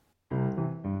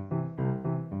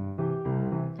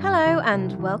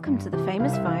and welcome to the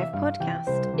Famous Five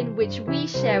podcast, in which we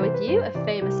share with you a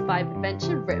famous five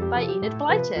adventure written by Enid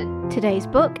Blyton. Today's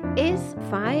book is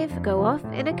 5 Go Off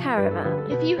in a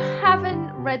Caravan. If you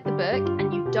haven't read the book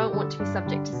and you don't want to be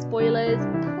subject to spoilers,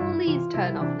 please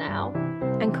turn off now.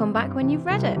 And come back when you've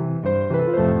read it.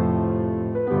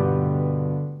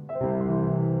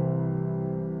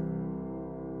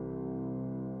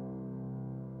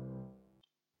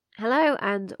 Hello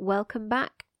and welcome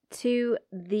back to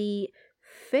the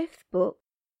 5th book,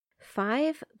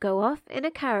 5 Go Off in a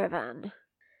Caravan.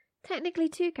 Technically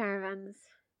 2 caravans.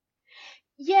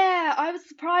 Yeah, I was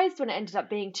surprised when it ended up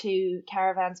being 2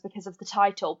 caravans because of the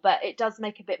title, but it does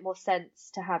make a bit more sense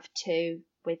to have 2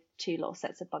 with 2 little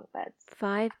sets of bunk beds.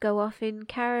 5 Go Off in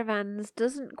Caravans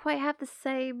doesn't quite have the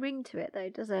same ring to it though,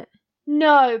 does it?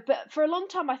 No, but for a long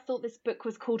time I thought this book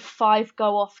was called 5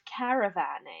 Go Off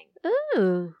Caravanning.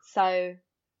 Ooh. So,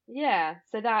 yeah,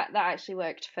 so that actually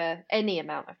worked for any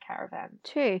amount of caravan.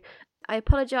 True. I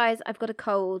apologise, I've got a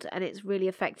cold and it's really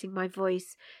affecting my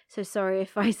voice, so sorry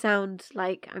if I sound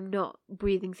like I'm not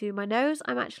breathing through my nose.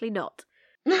 I'm actually not.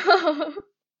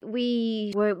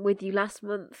 We weren't with you last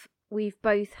month. We've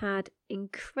both had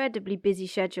incredibly busy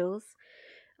schedules.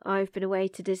 I've been away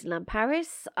to Disneyland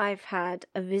Paris. I've had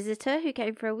a visitor who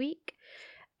came for a week.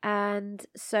 And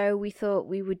so we thought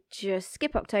we would just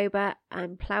skip October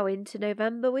and plough into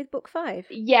November with book 5.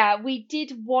 Yeah, we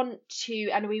did want to,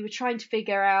 and we were trying to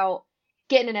figure out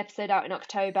getting an episode out in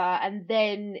October, and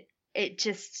then it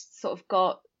just sort of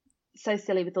got so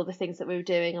silly with all the things that we were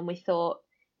doing, and we thought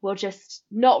we'll just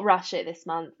not rush it this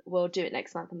month. We'll do it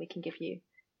next month and we can give you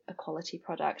a quality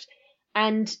product.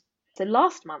 And so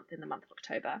last month, in the month of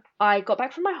October, I got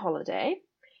back from my holiday.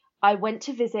 I went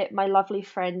to visit my lovely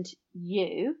friend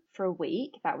Yu for a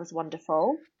week. That was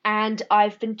wonderful. And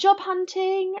I've been job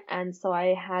hunting, and so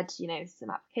I had, some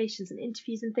applications and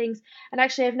interviews and things. And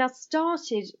actually, I've now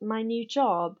started my new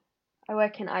job. I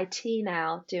work in IT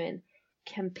now, doing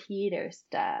computer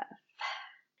stuff.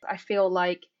 I feel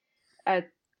like a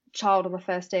child on the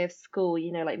first day of school,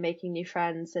 like making new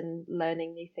friends and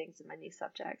learning new things in my new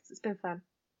subjects. It's been fun.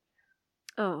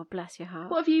 Oh, bless your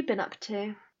heart. What have you been up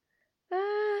to?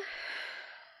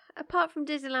 Apart from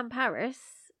Disneyland Paris,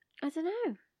 I don't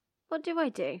know. What do? I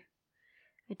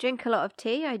drink a lot of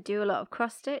tea. I do a lot of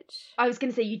cross stitch. I was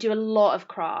going to say you do a lot of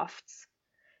crafts.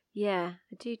 Yeah,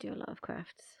 I do a lot of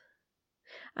crafts.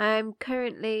 I'm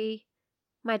currently...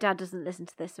 My dad doesn't listen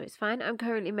to this, so it's fine. I'm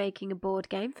currently making a board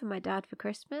game for my dad for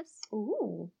Christmas.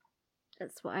 Ooh.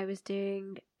 That's what I was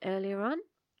doing earlier on.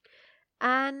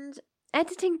 And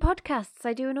editing podcasts.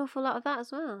 I do an awful lot of that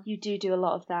as well. You do a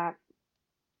lot of that.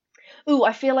 Ooh,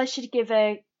 I feel I should give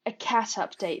a cat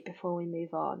update before we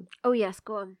move on. Oh yes,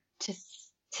 go on.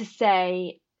 To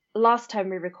say, last time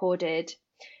we recorded,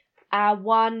 our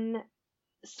one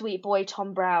sweet boy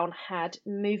Tom Brown had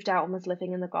moved out and was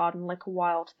living in the garden like a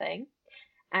wild thing.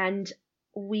 And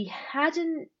we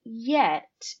hadn't yet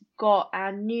got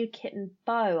our new kitten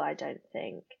Bo, I don't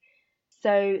think.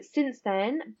 So since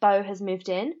then, Bo has moved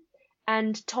in.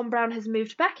 And Tom Brown has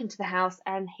moved back into the house,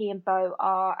 and he and Bo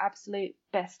are absolute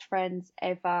best friends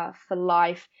ever for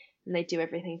life. And they do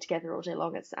everything together all day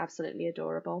long. It's absolutely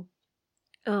adorable.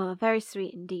 Oh, very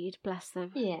sweet indeed. Bless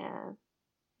them. Yeah.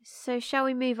 So shall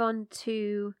we move on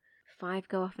to 5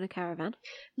 Go Off in a Caravan?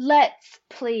 Let's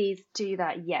please do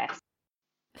that, yes.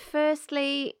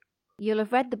 Firstly, you'll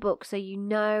have read the book, so you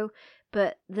know,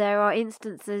 but there are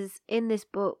instances in this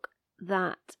book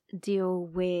that deal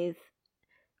with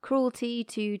cruelty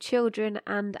to children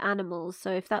and animals.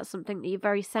 So if that's something that you're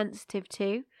very sensitive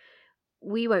to,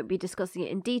 we won't be discussing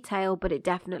it in detail, but it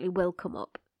definitely will come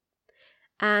up.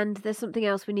 And there's something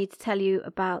else we need to tell you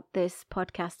about this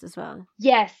podcast as well.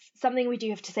 Yes, something we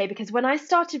do have to say, because when I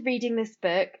started reading this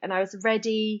book, and I was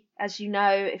ready, as you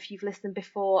know, if you've listened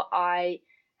before, I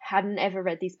hadn't ever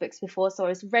read these books before, so I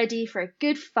was ready for a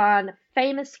good, fun,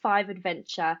 famous 5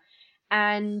 adventure.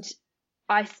 And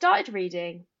I started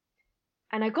reading,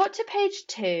 and I got to page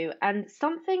 2, and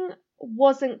something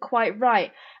wasn't quite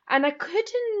right. And I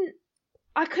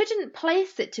couldn't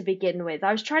place it to begin with.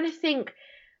 I was trying to think,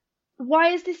 why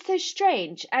is this so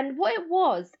strange? And what it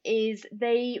was is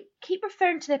they keep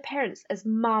referring to their parents as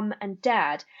mum and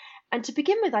dad. And to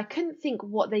begin with, I couldn't think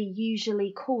what they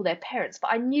usually call their parents,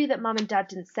 but I knew that mum and dad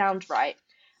didn't sound right.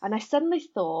 And I suddenly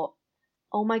thought,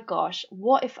 oh my gosh,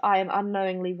 what if I am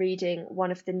unknowingly reading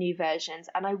one of the new versions?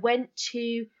 And I went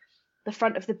to the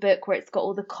front of the book where it's got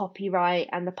all the copyright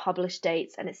and the published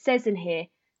dates, and it says in here,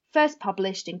 first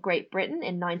published in Great Britain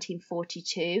in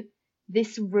 1942.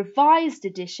 This revised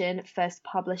edition first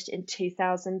published in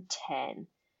 2010.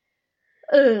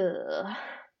 Ugh.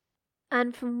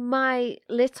 And from my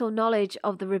little knowledge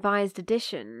of the revised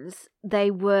editions, they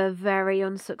were very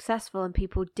unsuccessful and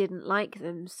people didn't like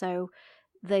them. So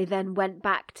they then went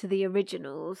back to the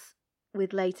originals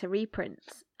with later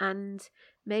reprints. And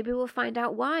maybe we'll find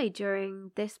out why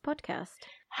during this podcast.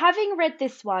 Having read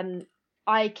this one,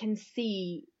 I can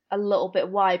see a little bit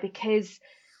why, because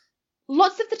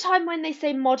lots of the time when they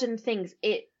say modern things,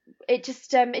 it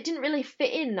just it didn't really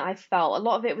fit in. I felt a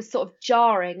lot of it was sort of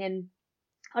jarring, and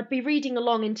I'd be reading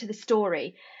along into the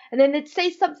story, and then they'd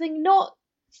say something not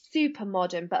super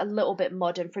modern but a little bit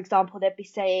modern. For example, they'd be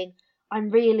saying,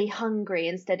 "I'm really hungry,"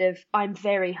 instead of "I'm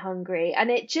very hungry," and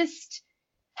it just,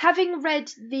 having read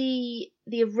the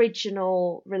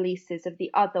original releases of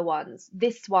the other ones,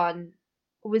 this one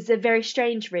was a very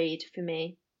strange read for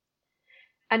me.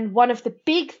 And one of the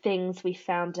big things we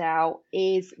found out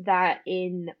is that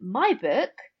in my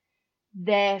book,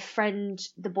 their friend,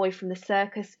 the boy from the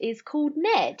circus, is called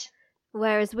Ned.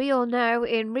 Whereas we all know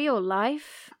in real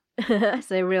life, I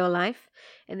say real life,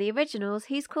 in the originals,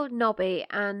 he's called Nobby,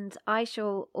 and I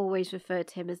shall always refer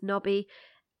to him as Nobby.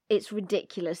 It's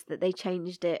ridiculous that they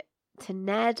changed it to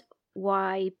Ned.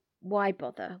 Why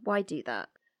bother? Why do that?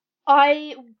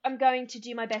 I am going to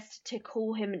do my best to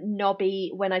call him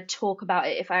Nobby when I talk about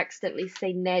it. If I accidentally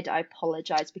say Ned, I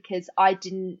apologise, because I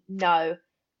didn't know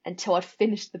until I'd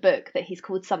finished the book that he's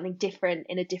called something different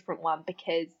in a different one,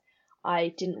 because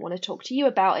I didn't want to talk to you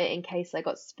about it in case I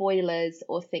got spoilers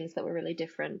or things that were really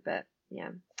different. But yeah.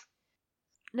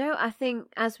 No, I think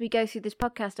as we go through this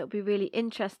podcast, it'll be really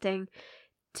interesting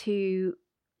to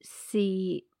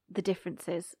see the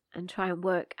differences and try and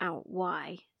work out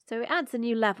why. So it adds a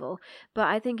new level, but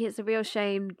I think it's a real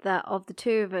shame that of the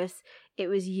two of us, it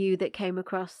was you that came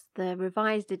across the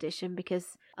revised edition,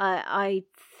 because I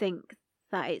think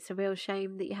that it's a real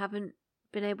shame that you haven't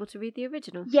been able to read the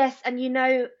original. Yes, and you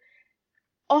know,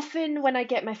 often when I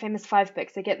get my Famous Five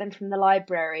books, I get them from the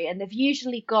library, and they've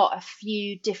usually got a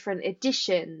few different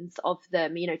editions of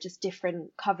them, you know, just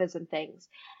different covers and things.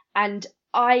 And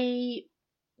I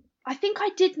think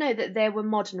I did know that there were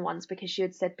modern ones because you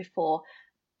had said before,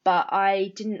 but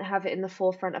I didn't have it in the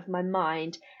forefront of my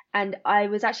mind. And I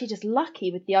was actually just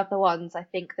lucky with the other ones. I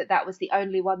think that was the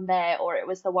only one there, or it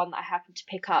was the one that I happened to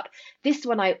pick up. This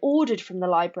one I ordered from the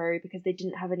library because they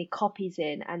didn't have any copies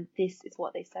in, and this is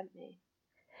what they sent me.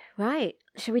 Right.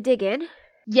 Shall we dig in?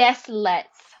 Yes,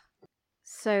 let's.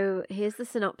 So here's the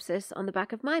synopsis on the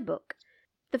back of my book.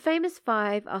 The Famous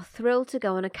Five are thrilled to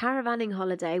go on a caravanning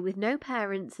holiday with no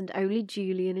parents and only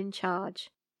Julian in charge.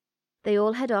 They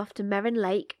all head off to Merrin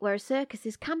Lake, where a circus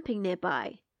is camping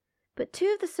nearby. But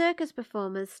two of the circus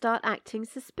performers start acting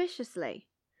suspiciously.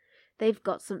 They've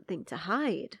got something to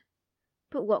hide.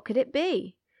 But what could it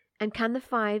be? And can the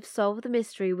five solve the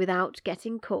mystery without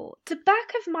getting caught? The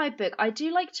back of my book, I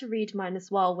do like to read mine as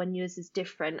well when yours is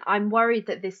different. I'm worried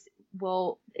that this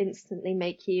will instantly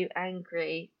make you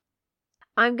angry.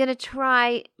 I'm going to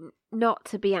try not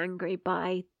to be angry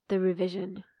by the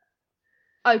revision.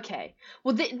 Okay.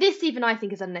 Well, this even I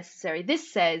think is unnecessary.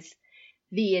 This says,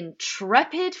 the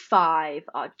intrepid five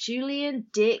are Julian,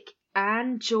 Dick,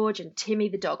 Anne, George, and Timmy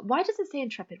the dog. Why does it say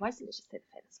intrepid? Why doesn't it just say the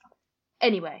famous five?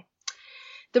 Anyway,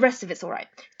 the rest of it's all right.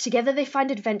 Together they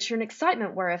find adventure and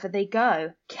excitement wherever they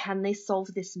go. Can they solve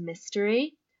this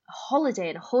mystery? A holiday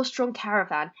in a horse-drawn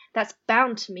caravan, that's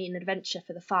bound to mean adventure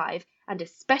for the five, and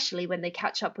especially when they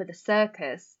catch up with a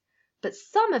circus. But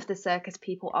some of the circus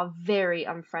people are very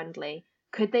unfriendly.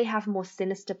 Could they have more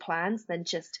sinister plans than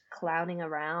just clowning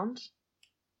around?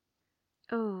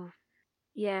 Oh,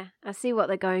 yeah, I see what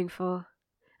they're going for,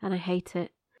 and I hate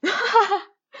it.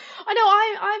 I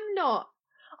know, I'm not.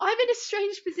 I'm in a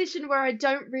strange position where I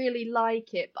don't really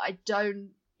like it, but I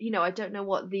don't know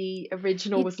what the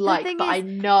original was like, but I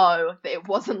know that it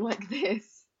wasn't like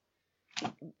this.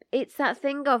 It's that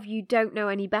thing of you don't know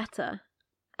any better.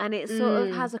 And it sort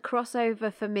of has a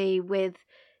crossover for me with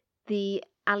the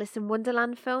Alice in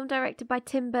Wonderland film directed by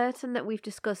Tim Burton that we've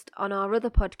discussed on our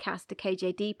other podcast, the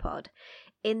KJD pod,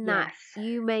 in that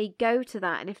you may go to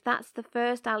that, and if that's the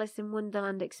first Alice in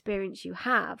Wonderland experience you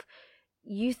have,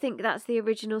 you think that's the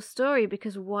original story,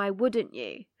 because why wouldn't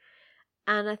you?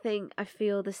 And I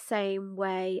feel the same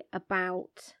way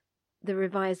about the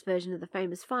revised version of the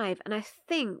Famous Five, and I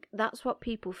think that's what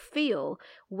people feel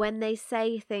when they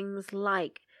say things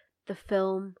like the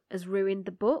film has ruined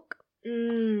the book.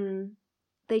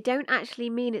 They don't actually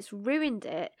mean it's ruined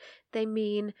it. They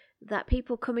mean that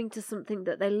people coming to something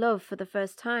that they love for the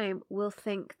first time will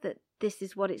think that this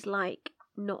is what it's like,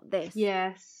 not this.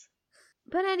 Yes.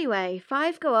 But anyway,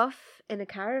 five go off in a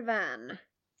caravan.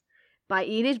 by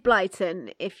Enid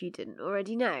Blyton, if you didn't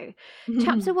already know.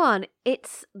 Chapter 1,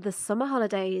 it's the summer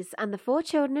holidays, and the 4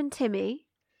 children and Timmy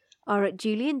are at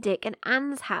Julian, Dick and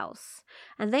Anne's house,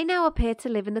 and they now appear to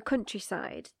live in the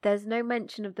countryside. There's no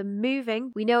mention of them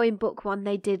moving. We know in book 1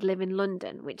 they did live in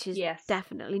London, which is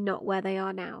definitely not where they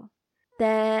are now.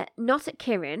 They're not at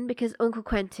Kirin because Uncle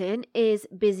Quentin is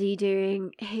busy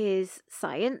doing his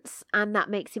science, and that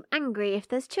makes him angry if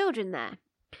there's children there.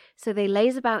 So they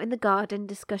laze about in the garden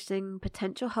discussing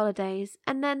potential holidays,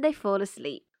 and then they fall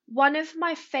asleep. One of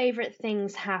my favourite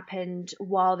things happened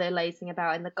while they're lazing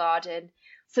about in the garden.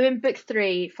 So in book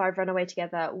 3, 5 Run Away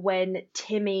Together, when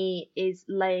Timmy is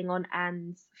laying on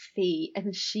Anne's feet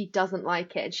and she doesn't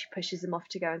like it and she pushes him off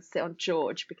to go and sit on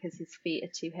George because his feet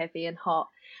are too heavy and hot.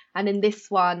 And in this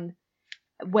one,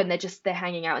 when they're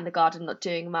hanging out in the garden not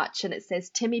doing much, and it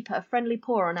says, Timmy put a friendly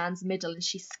paw on Anne's middle and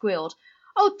she squealed,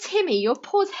 "Oh, Timmy, your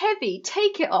paw's heavy,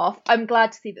 take it off." I'm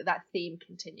glad to see that theme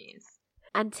continues.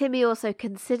 And Timmy also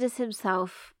considers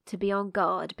himself to be on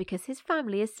guard because his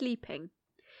family is sleeping.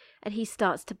 And he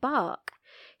starts to bark.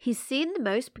 He's seen the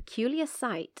most peculiar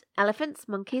sight, elephants,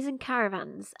 monkeys and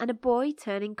caravans, and a boy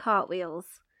turning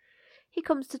cartwheels. He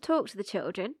comes to talk to the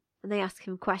children, and they ask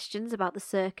him questions about the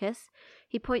circus.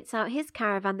 He points out his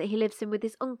caravan that he lives in with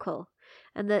his uncle,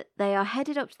 and that they are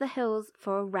headed up to the hills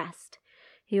for a rest.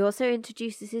 He also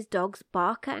introduces his dogs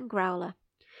Barker and Growler.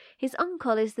 His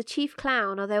uncle is the chief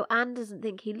clown, although Anne doesn't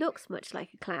think he looks much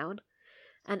like a clown.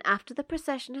 And after the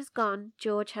procession has gone,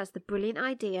 George has the brilliant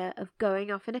idea of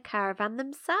going off in a caravan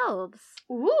themselves.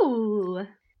 Ooh!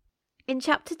 In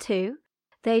chapter 2,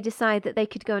 they decide that they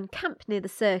could go and camp near the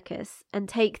circus and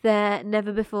take their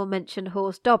never-before-mentioned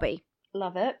horse Dobby.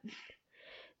 Love it.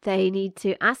 They need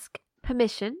to ask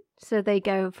permission, so they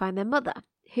go and find their mother,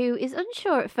 who is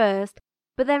unsure at first,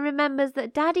 but then remembers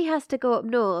that Daddy has to go up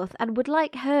north and would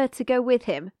like her to go with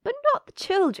him, but not the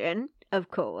children,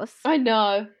 of course. I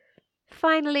know.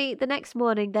 Finally, the next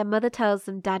morning, their mother tells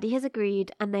them Daddy has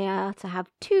agreed and they are to have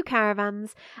 2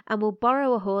 caravans and will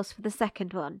borrow a horse for the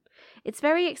second one. It's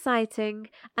very exciting,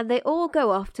 and they all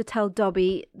go off to tell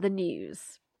Dobby the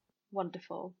news.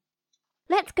 Wonderful.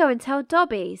 "Let's go and tell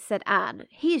Dobby," said Anne.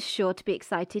 "He is sure to be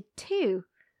excited too."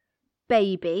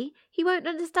 "Baby, he won't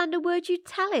understand a word you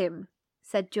tell him,"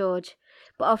 said George.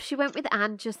 But off she went with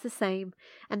Anne just the same,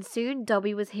 and soon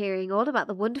Dobby was hearing all about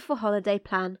the wonderful holiday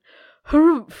plan.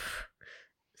 Harumph!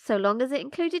 So long as it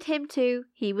included him too,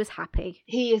 he was happy.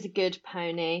 He is a good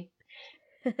pony.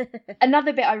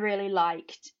 Another bit I really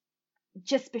liked,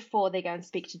 just before they go and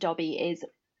speak to Dobby, is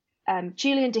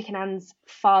Julian, Dick and Anne's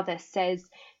father says,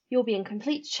 "You'll be in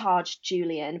complete charge,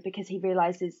 Julian," because he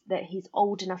realises that he's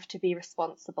old enough to be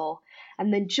responsible.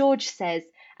 And then George says,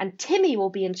 "And Timmy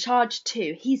will be in charge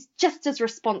too. He's just as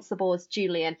responsible as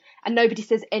Julian." And nobody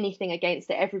says anything against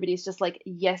it. Everybody's just like,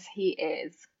 yes, he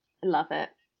is. I love it.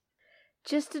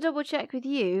 Just to double check with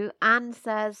you, Anne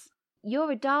says,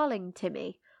 "You're a darling,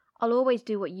 Timmy. I'll always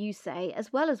do what you say,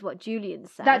 as well as what Julian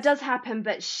says." That does happen,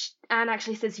 but Anne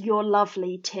actually says, "You're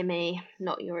lovely, Timmy,"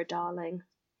 not "you're a darling."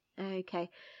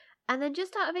 Okay. And then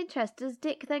just out of interest, does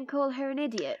Dick then call her an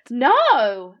idiot?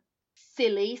 No!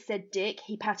 "Silly," said Dick.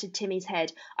 He patted Timmy's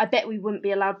head. "I bet we wouldn't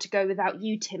be allowed to go without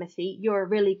you, Timothy. You're a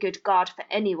really good guard for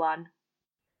anyone."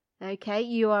 Okay,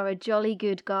 you are a jolly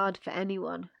good guard for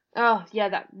anyone. Oh, yeah,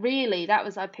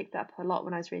 I picked that up a lot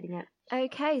when I was reading it.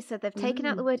 Okay, so they've taken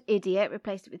out the word idiot,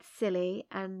 replaced it with silly,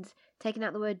 and taken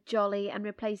out the word jolly and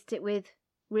replaced it with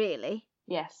really.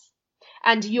 Yes.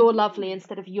 And "you're lovely"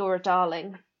 instead of "you're a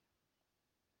darling."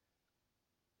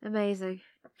 Amazing.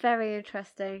 Very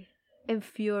interesting.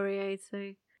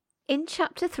 Infuriating. In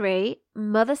chapter 3,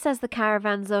 Mother says the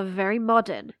caravans are very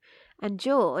modern, and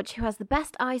George, who has the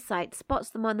best eyesight, spots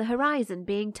them on the horizon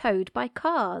being towed by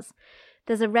cars.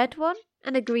 There's a red one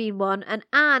and a green one, and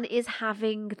Anne is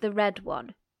having the red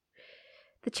one.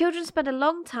 The children spend a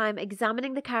long time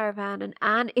examining the caravan, and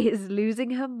Anne is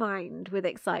losing her mind with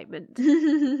excitement.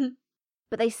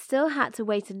 But they still had to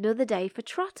wait another day for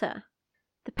Trotter.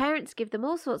 The parents give them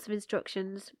all sorts of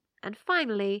instructions, and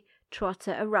finally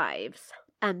Trotter arrives,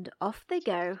 and off they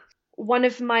go. One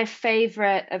of my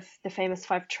favourite of the famous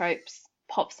 5 tropes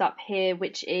pops up here,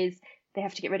 which is they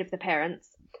have to get rid of the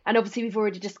parents. And obviously we've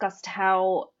already discussed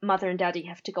how Mother and Daddy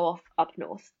have to go off up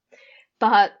north.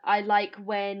 But I like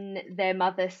when their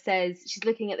mother says, she's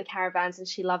looking at the caravans and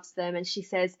she loves them, and she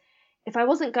says, "If I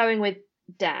wasn't going with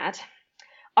Dad,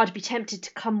 I'd be tempted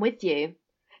to come with you."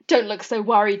 "Don't look so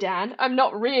worried, Anne. I'm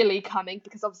not really coming,"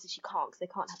 because obviously she can't, because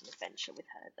they can't have an adventure with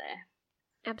her there.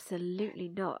 Absolutely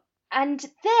not. And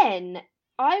then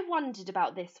I wondered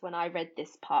about this when I read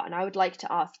this part, and I would like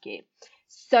to ask you.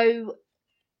 So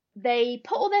they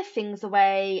put all their things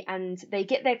away and they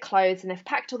get their clothes and they've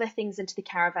packed all their things into the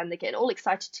caravan. They're getting all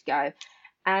excited to go.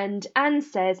 And Anne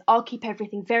says, I'll keep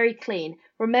everything very clean.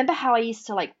 Remember how I used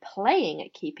to like playing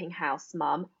at keeping house,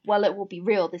 Mum? Well, it will be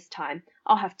real this time.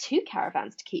 I'll have 2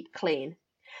 caravans to keep clean.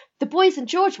 The boys and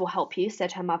George will help you,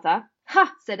 said her mother.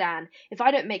 Ha, said Anne. If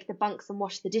I don't make the bunks and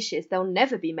wash the dishes, they'll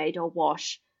never be made or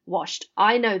washed.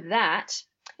 I know that.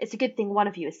 It's a good thing one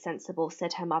of you is sensible,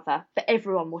 said her mother, but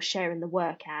everyone will share in the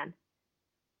work, Anne.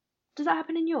 Does that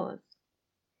happen in yours?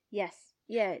 Yes.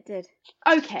 Yeah, it did.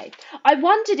 Okay. I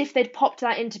wondered if they'd popped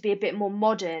that in to be a bit more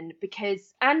modern,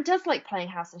 because Anne does like playing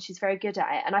house and she's very good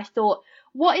at it. And I thought,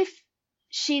 what if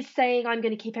she's saying, I'm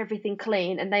going to keep everything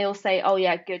clean, and they all say, oh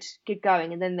yeah, good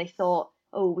going. And then they thought,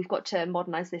 oh, we've got to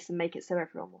modernise this and make it so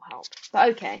everyone will help. But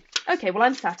okay, well,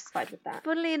 I'm satisfied with that.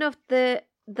 Funnily enough, the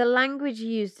language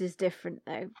used is different,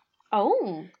 though.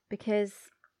 Oh. Because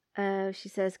she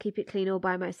says, keep it clean all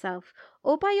by myself.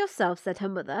 All by yourself, said her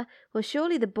mother. Well,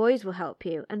 surely the boys will help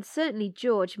you, and certainly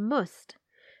George must.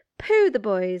 Pooh, the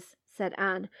boys, said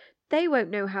Anne. They won't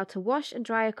know how to wash and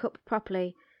dry a cup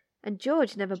properly, and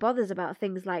George never bothers about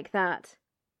things like that.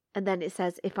 And then it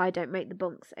says, if I don't make the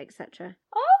bunks, etc.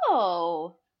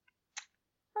 Oh,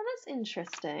 that's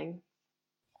interesting.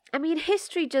 I mean,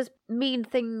 history does mean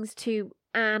things to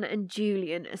Anne and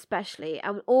Julian especially,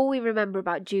 and all we remember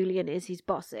about Julian is he's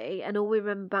bossy, and all we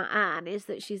remember about Anne is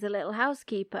that she's a little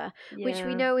housekeeper, which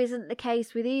we know isn't the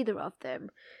case with either of them.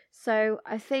 So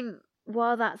I think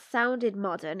while that sounded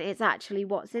modern, it's actually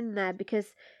what's in there,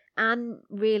 because Anne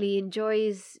really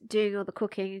enjoys doing all the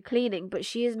cooking and cleaning, but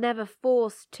she is never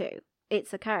forced to.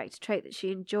 It's a character trait that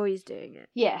she enjoys doing it.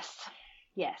 Yes,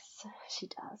 she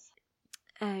does.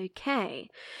 Okay.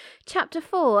 Chapter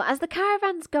 4. As the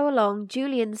caravans go along,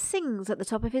 Julian sings at the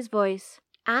top of his voice.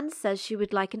 Anne says she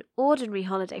would like an ordinary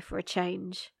holiday for a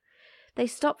change. They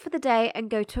stop for the day and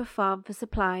go to a farm for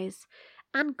supplies.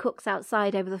 Anne cooks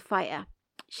outside over the fire.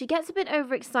 She gets a bit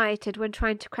overexcited when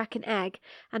trying to crack an egg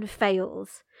and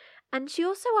fails. And she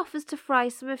also offers to fry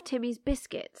some of Timmy's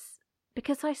biscuits,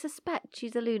 because I suspect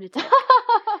she's a lunatic.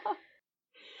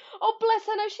 Oh, bless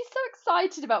her. No, she's so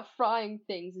excited about frying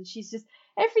things, and she's just,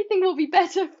 everything will be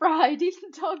better fried,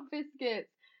 even dog biscuits.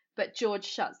 But George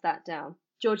shuts that down.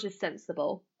 George is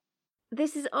sensible.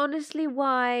 This is honestly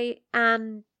why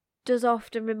Anne does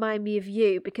often remind me of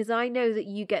you, because I know that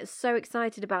you get so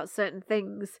excited about certain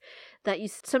things that you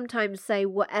sometimes say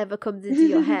whatever comes into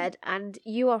your head, and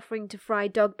you offering to fry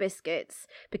dog biscuits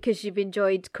because you've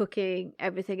enjoyed cooking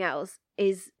everything else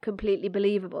is completely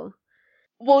believable.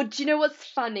 Well, do you know what's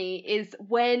funny is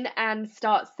when Anne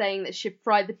starts saying that she'd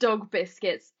fry the dog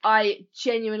biscuits, I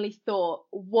genuinely thought,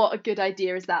 what a good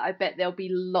idea is that? I bet they'll be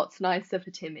lots nicer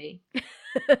for Timmy.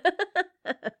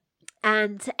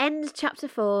 And to end chapter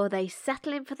 4, they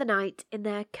settle in for the night in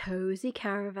their cosy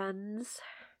caravans.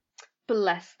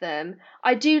 Bless them.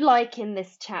 I do like in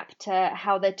this chapter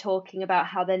how they're talking about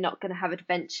how they're not going to have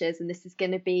adventures, and this is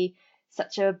going to be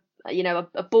such a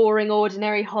boring,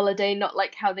 ordinary holiday, not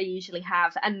like how they usually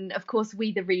have. And of course,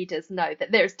 we, the readers, know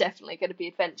that there's definitely going to be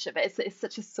adventure, but it's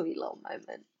such a sweet little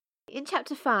moment. In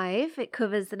chapter 5, it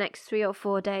covers the next 3 or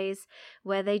 4 days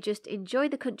where they just enjoy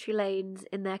the country lanes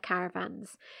in their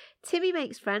caravans. Timmy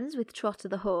makes friends with Trotter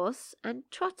the horse, and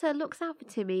Trotter looks out for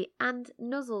Timmy and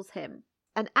nuzzles him.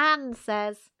 And Anne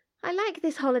says, I like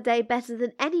this holiday better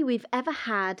than any we've ever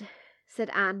had, said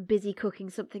Anne, busy cooking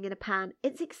something in a pan.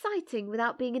 It's exciting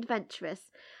without being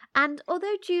adventurous. And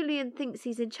although Julian thinks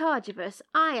he's in charge of us,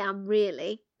 I am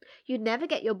really. You'd never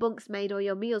get your bunks made or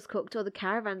your meals cooked or the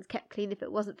caravans kept clean if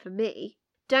it wasn't for me.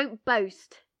 Don't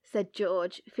boast, said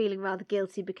George, feeling rather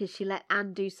guilty because she let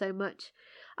Anne do so much.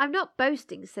 I'm not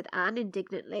boasting, said Anne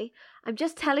indignantly. I'm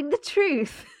just telling the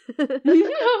truth.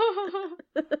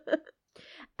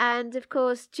 And, of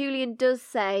course, Julian does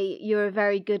say you're a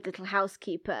very good little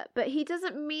housekeeper, but he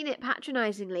doesn't mean it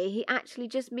patronisingly. He actually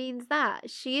just means that.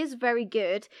 She is very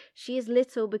good. She is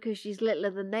little because she's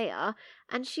littler than they are,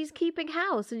 and she's keeping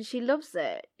house and she loves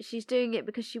it. She's doing it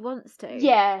because she wants to.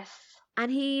 Yes.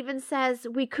 And he even says,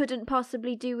 we couldn't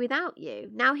possibly do without you.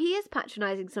 Now, he is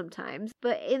patronising sometimes,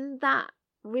 but in that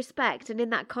respect and in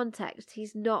that context,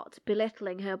 he's not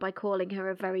belittling her by calling her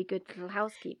a very good little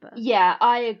housekeeper. Yeah,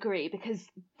 I agree, because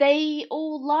they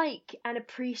all like and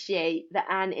appreciate that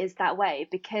Anne is that way,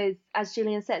 because as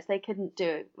Julian says, they couldn't do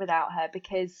it without her,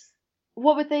 because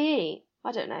what would they eat?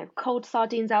 I don't know, cold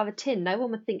sardines out of a tin. No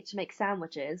one would think to make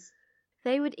sandwiches.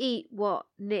 They would eat what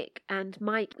Nick and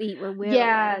Mike eat when we're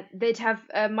away. They'd have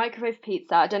a microwave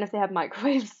pizza. I don't know if they had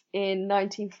microwaves in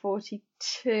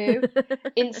 1942.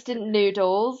 Instant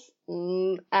noodles,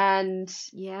 and,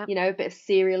 Yeah. a bit of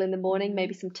cereal in the morning,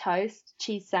 maybe some toast,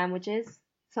 cheese sandwiches,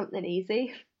 something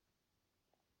easy.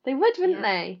 They would, wouldn't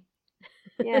they?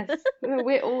 Yes,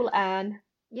 we're all Anne.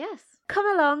 Yes. Come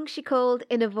along, she called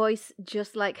in a voice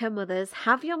just like her mother's.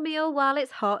 Have your meal while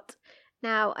it's hot.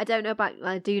 Now, I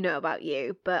do know about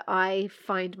you, but I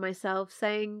find myself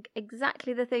saying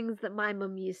exactly the things that my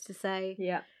mum used to say.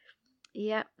 Yeah.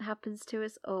 Yep, happens to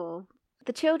us all.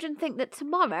 The children think that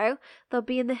tomorrow they'll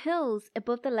be in the hills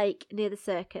above the lake near the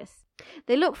circus.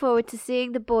 They look forward to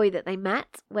seeing the boy that they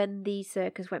met when the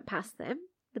circus went past them,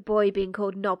 the boy being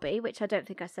called Nobby, which I don't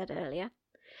think I said earlier.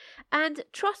 And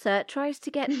Trotter tries to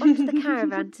get onto the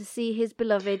caravan to see his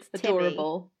beloved Timmy.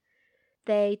 Adorable.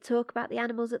 They talk about the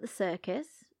animals at the circus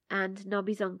and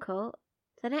Nobby's uncle.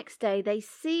 The next day they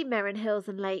see Merrin Hills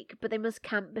and Lake, but they must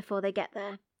camp before they get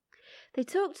there. They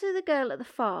talk to the girl at the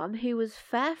farm, who was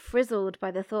fair frizzled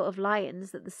by the thought of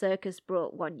lions that the circus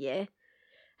brought one year.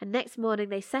 And next morning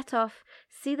they set off,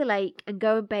 see the lake, and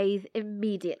go and bathe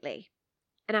immediately.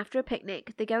 And after a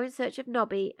picnic, they go in search of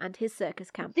Nobby and his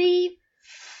circus camp. The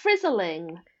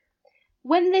frizzling.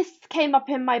 When this came up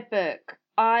in my book,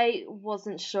 I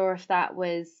wasn't sure if that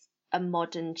was a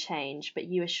modern change, but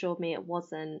you assured me it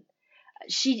wasn't.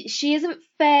 She isn't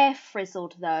fair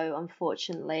frizzled, though,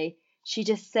 unfortunately. She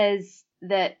just says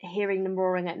that hearing them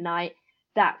roaring at night,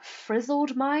 that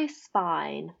frizzled my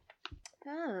spine.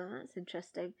 Oh, that's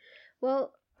interesting.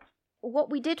 Well, what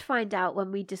we did find out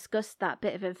when we discussed that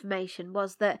bit of information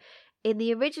was that in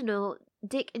the original,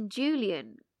 Dick and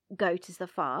Julian go to the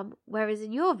farm, whereas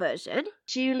in your version,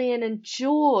 Julian and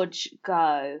George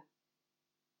go.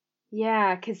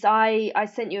 Yeah, because I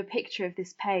sent you a picture of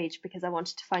this page because I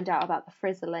wanted to find out about the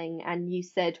frizzling, and you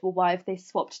said, well, why have they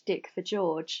swapped Dick for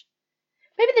George?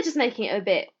 Maybe they're just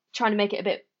trying to make it a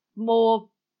bit more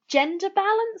gender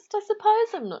balanced, I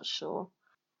suppose. I'm not sure.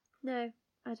 No,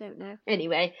 I don't know.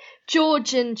 Anyway,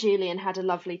 George and Julian had a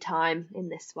lovely time in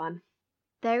this one.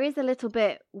 There is a little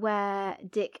bit where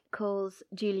Dick calls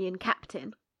Julian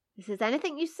Captain. He says,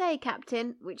 anything you say,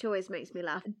 Captain, which always makes me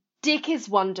laugh. Dick is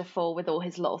wonderful with all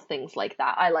his little things like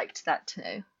that. I liked that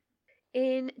too.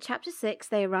 In chapter 6,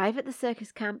 they arrive at the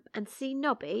circus camp and see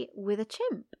Nobby with a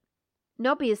chimp.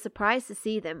 Nobby is surprised to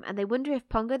see them, and they wonder if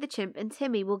Pongo the chimp and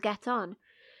Timmy will get on.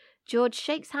 George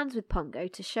shakes hands with Pongo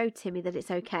to show Timmy that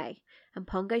it's okay, and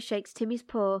Pongo shakes Timmy's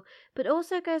paw, but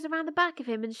also goes around the back of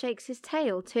him and shakes his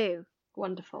tail too.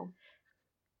 Wonderful.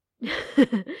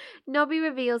 Nobby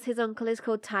reveals his uncle is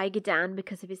called Tiger Dan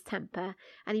because of his temper,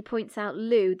 and he points out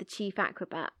Lou, the chief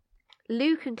acrobat.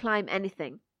 Lou can climb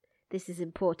anything. This is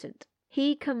important.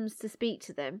 He comes to speak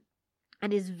to them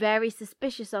and is very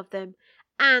suspicious of them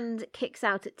and kicks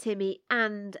out at Timmy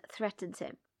and threatens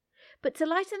him. But to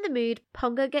lighten the mood,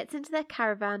 Pongo gets into their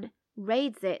caravan,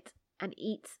 raids it, and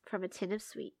eats from a tin of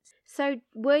sweets. So,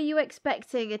 were you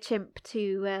expecting a chimp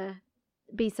to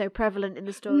be so prevalent in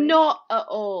the story? Not at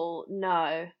all,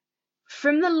 no.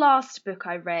 From the last book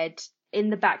I read, in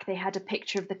the back they had a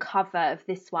picture of the cover of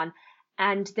this one,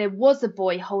 and there was a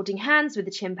boy holding hands with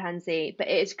a chimpanzee, but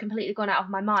it had completely gone out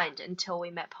of my mind until we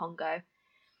met Pongo.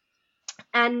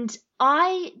 And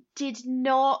I did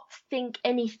not think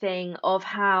anything of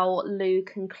how Lou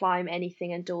can climb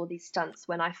anything and do all these stunts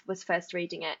when I was first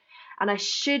reading it. And I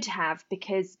should have,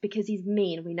 because he's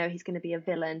mean, we know he's going to be a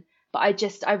villain. But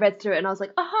I read through it and I was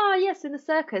like, aha, yes, in the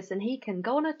circus, and he can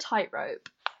go on a tightrope.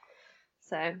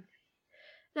 So.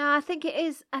 No, I think it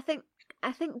is. I think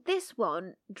this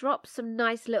one drops some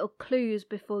nice little clues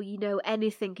before you know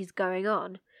anything is going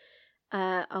on.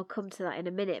 I'll come to that in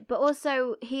a minute. But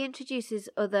also, he introduces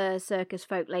other circus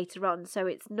folk later on, so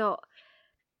it's not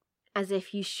as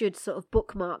if you should sort of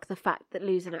bookmark the fact that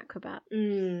Lou's an acrobat.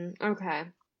 Okay.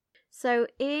 So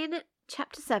in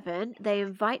chapter 7, they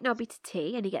invite Nobby to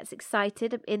tea, and he gets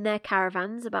excited in their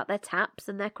caravans about their taps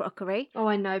and their crockery. Oh,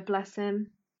 I know, bless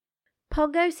him.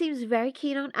 Pongo seems very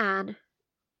keen on Anne.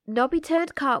 Nobby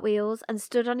turned cartwheels and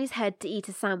stood on his head to eat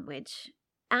a sandwich.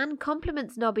 Anne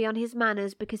compliments Nobby on his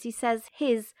manners because he says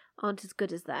his aren't as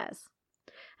good as theirs.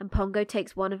 And Pongo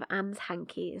takes one of Anne's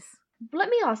hankies. Let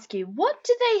me ask you, what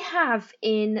do they have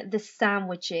in the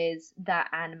sandwiches that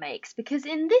Anne makes? Because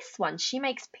in this one, she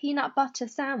makes peanut butter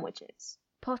sandwiches.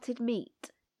 Potted meat.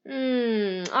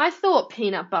 I thought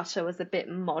peanut butter was a bit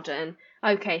modern.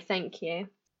 Okay, thank you.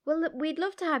 Well, we'd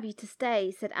love to have you to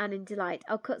stay, said Anne in delight.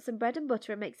 I'll cut some bread and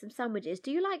butter and make some sandwiches.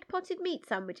 Do you like potted meat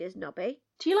sandwiches, Nobby?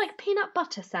 Do you like peanut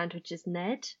butter sandwiches,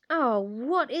 Ned? Oh,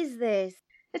 what is this?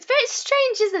 It's very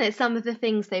strange, isn't it, some of the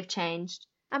things they've changed?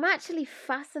 I'm actually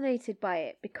fascinated by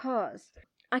it because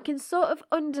I can sort of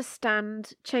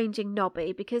understand changing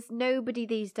Nobby because nobody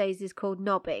these days is called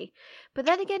Nobby. But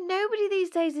then again, nobody these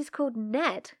days is called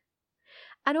Ned.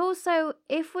 And also,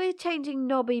 if we're changing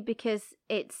Nobby because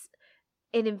it's,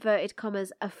 in inverted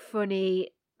commas, a funny,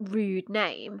 rude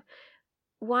name,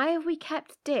 why have we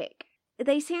kept Dick?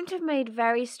 They seem to have made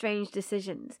very strange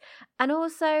decisions. And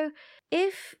also,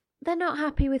 if they're not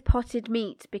happy with potted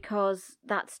meat because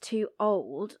that's too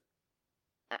old,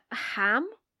 ham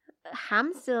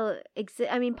still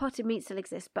exists. I mean, potted meat still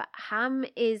exists, but ham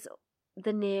is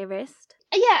the nearest.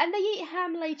 Yeah, and they eat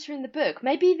ham later in the book.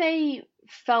 Maybe they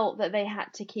felt that they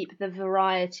had to keep the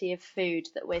variety of food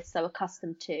that we're so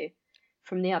accustomed to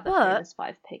from the other famous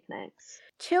 5 picnics.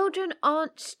 Children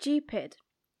aren't stupid.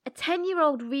 A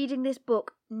 10-year-old reading this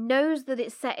book knows that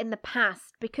it's set in the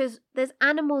past because there's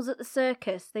animals at the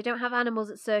circus. They don't have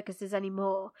animals at circuses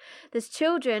anymore. There's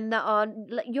children that are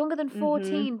younger than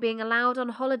 14 being allowed on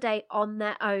holiday on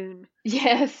their own.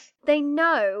 Yes. They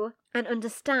know and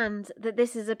understand that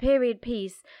this is a period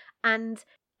piece, and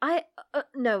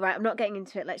no, right, I'm not getting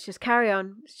into it. Let's just carry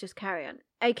on.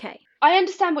 Okay. I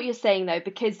understand what you're saying, though,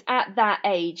 because at that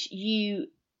age, you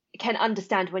can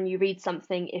understand when you read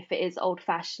something if it is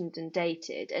old-fashioned and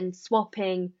dated, and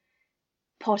swapping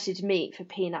potted meat for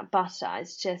peanut butter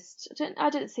is just, I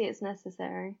don't see it's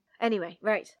necessary. Anyway,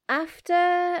 right.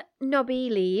 After Nobby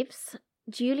leaves,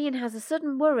 Julian has a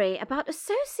sudden worry about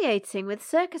associating with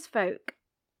circus folk.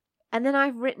 And then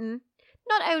I've written,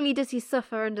 not only does he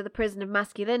suffer under the prison of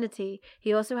masculinity,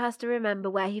 he also has to remember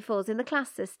where he falls in the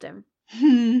class system.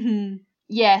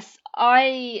 Yes,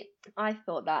 I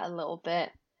thought that a little bit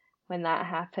when that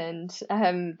happened.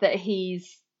 That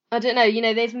he's, I don't know,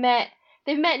 they've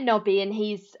met Nobby and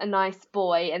he's a nice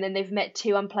boy, and then they've met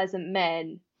 2 unpleasant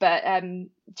men, but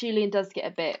Julian does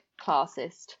get a bit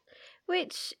classist.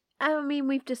 Which, I mean,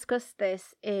 we've discussed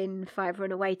this in 5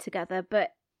 Runaway together,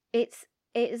 but it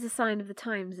is a sign of the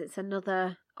times. It's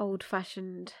another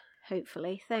old-fashioned,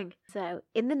 hopefully, thing. So,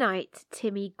 in the night,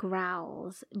 Timmy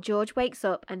growls. George wakes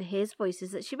up and hears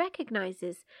voices that she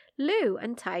recognises, Lou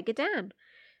and Tiger Dan.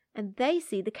 And they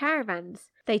see the caravans.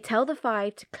 They tell the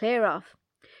 5 to clear off.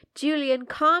 Julian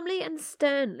calmly and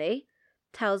sternly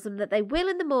tells them that they will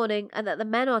in the morning and that the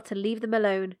men are to leave them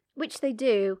alone, which they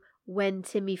do when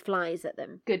Timmy flies at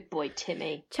them. Good boy,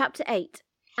 Timmy. Chapter 8.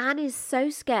 Anne is so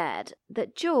scared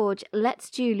that George lets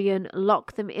Julian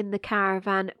lock them in the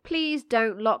caravan. Please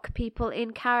don't lock people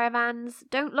in caravans.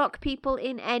 Don't lock people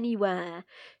in anywhere.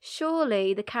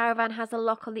 Surely the caravan has a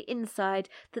lock on the inside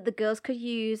that the girls could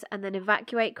use and then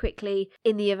evacuate quickly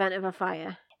in the event of a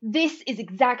fire. This is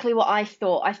exactly what I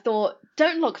thought. I thought,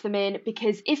 don't lock them in,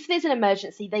 because if there's an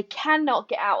emergency, they cannot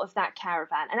get out of that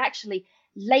caravan. And actually,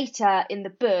 later in the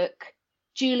book,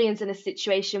 Julian's in a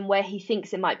situation where he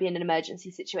thinks it might be an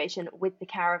emergency situation with the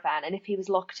caravan, and if he was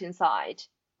locked inside,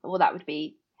 well, that would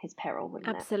be his peril, wouldn't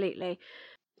it? Absolutely.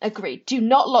 Agreed. Do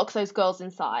not lock those girls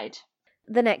inside.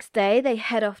 The next day, they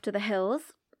head off to the hills,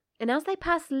 and as they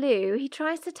pass Lou, he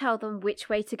tries to tell them which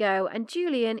way to go, and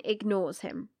Julian ignores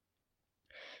him.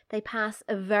 They pass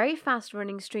a very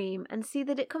fast-running stream and see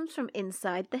that it comes from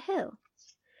inside the hill.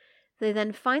 They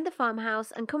then find the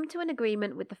farmhouse and come to an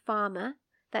agreement with the farmer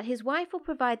that his wife will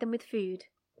provide them with food.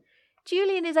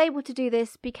 Julian is able to do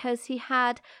this because he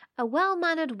had a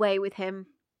well-mannered way with him.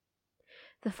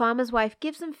 The farmer's wife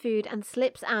gives them food and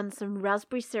slips Anne some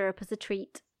raspberry syrup as a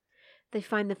treat. They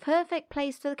find the perfect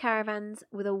place for the caravans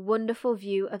with a wonderful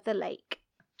view of the lake.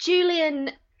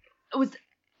 Julian was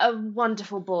a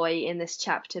wonderful boy in this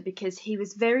chapter because he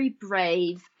was very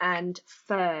brave and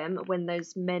firm when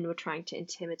those men were trying to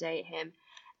intimidate him.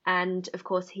 And, of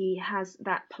course, he has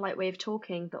that polite way of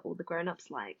talking that all the grown-ups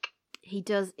like. He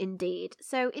does indeed.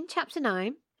 So, in Chapter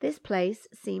 9, this place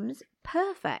seems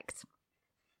perfect.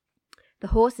 The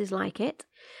horses like it,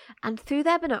 and through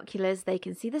their binoculars they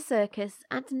can see the circus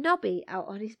and Nobby out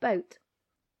on his boat.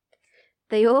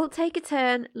 They all take a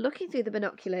turn looking through the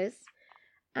binoculars,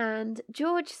 and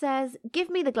George says,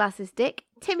 "Give me the glasses, Dick.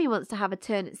 Timmy wants to have a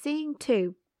turn at seeing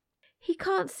too." "He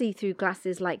can't see through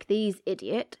glasses like these,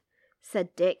 idiot,"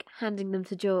 said Dick, handing them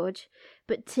to George,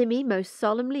 but Timmy most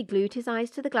solemnly glued his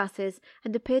eyes to the glasses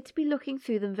and appeared to be looking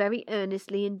through them very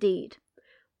earnestly indeed.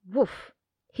 "Woof,"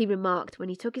 he remarked when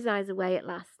he took his eyes away at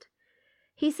last.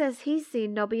 "He says he's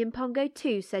seen Nobby and Pongo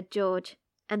too," said George,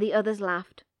 and the others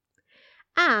laughed.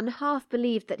 Anne half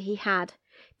believed that he had.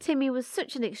 Timmy was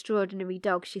such an extraordinary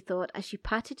dog, she thought, as she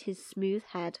patted his smooth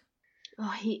head.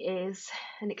 Oh, he is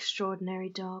an extraordinary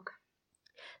dog.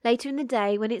 Later in the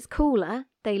day, when it's cooler,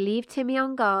 they leave Timmy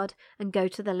on guard and go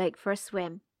to the lake for a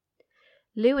swim.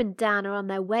 Lou and Dan are on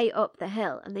their way up the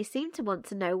hill, and they seem to want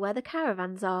to know where the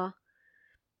caravans are.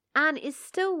 Anne is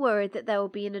still worried that there will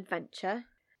be an adventure.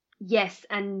 Yes,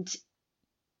 and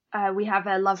we have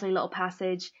a lovely little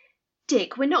passage.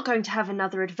 Dick, we're not going to have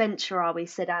another adventure, are we?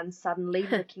 Said Anne suddenly,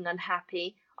 looking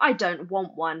unhappy. I don't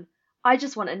want one. I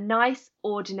just want a nice,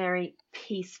 ordinary,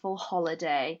 peaceful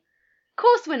holiday. Of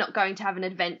course we're not going to have an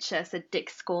adventure, said Dick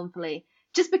scornfully.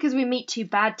 Just because we meet two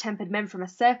bad-tempered men from a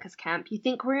circus camp, you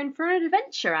think we're in for an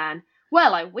adventure, Anne?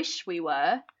 Well, I wish we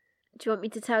were. Do you want me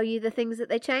to tell you the things that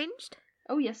they changed?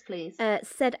 Oh, yes, please.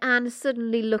 Said Anne,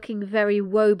 suddenly looking very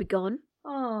woebegone.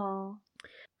 Oh.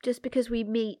 Just because we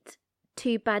meet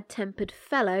two bad-tempered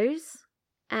fellows,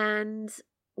 and,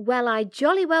 well, I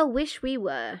jolly well wish we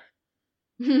were.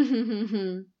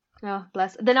 Oh,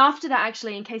 bless. Then after that,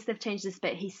 actually, in case they've changed this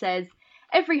bit, he says,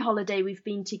 every holiday we've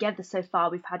been together so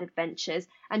far, we've had adventures,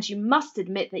 and you must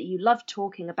admit that you love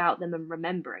talking about them and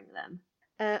remembering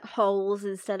them. Holes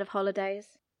instead of holidays.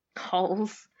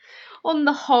 Holes. On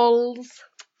the holes.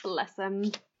 Bless them.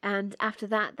 And after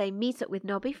that, they meet up with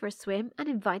Nobby for a swim and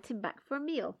invite him back for a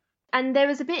meal. And there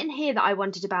was a bit in here that I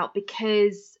wondered about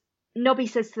because Nobby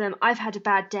says to them, I've had a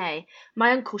bad day.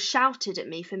 My uncle shouted at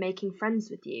me for making friends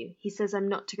with you. He says I'm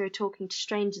not to go talking to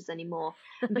strangers anymore.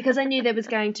 And because I knew there was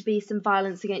going to be some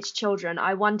violence against children,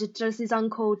 I wondered, does his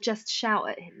uncle just shout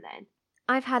at him then?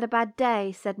 I've had a bad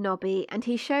day, said Nobby, and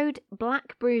he showed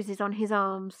black bruises on his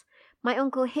arms. My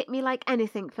uncle hit me like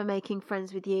anything for making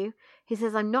friends with you. He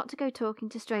says I'm not to go talking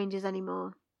to strangers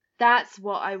anymore. That's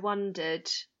what I wondered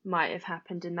might have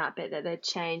happened in that bit that they'd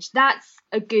changed. That's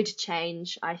a good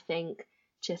change, I think,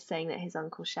 just saying that his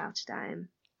uncle shouted at him.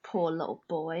 Poor little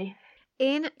boy.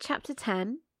 In chapter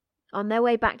 10, on their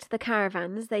way back to the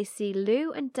caravans, they see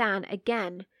Lou and Dan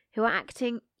again, who are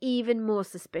acting even more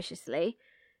suspiciously.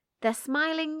 They're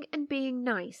smiling and being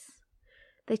nice.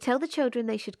 They tell the children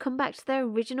they should come back to their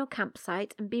original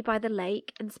campsite and be by the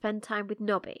lake and spend time with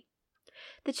Nobby.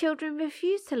 The children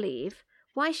refuse to leave.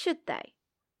 Why should they?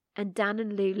 And Dan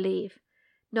and Lou leave.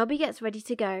 Nobby gets ready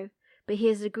to go, but he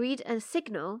has agreed a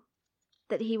signal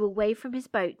that he will wave from his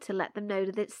boat to let them know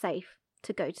that it's safe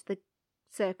to go to the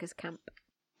circus camp.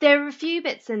 There are a few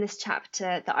bits in this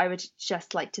chapter that I would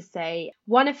just like to say.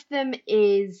 One of them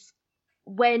is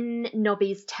when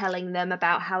Nobby's telling them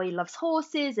about how he loves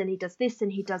horses and he does this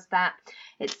and he does that.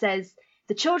 It says,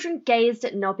 the children gazed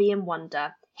at Nobby in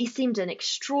wonder. He seemed an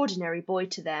extraordinary boy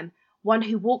to them, one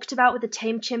who walked about with a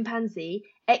tame chimpanzee,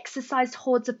 exercised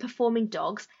hordes of performing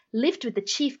dogs, lived with the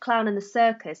chief clown in the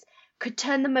circus, could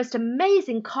turn the most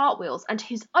amazing cartwheels, and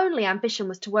whose only ambition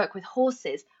was to work with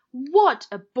horses. What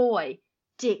a boy!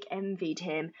 Dick envied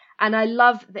him. And I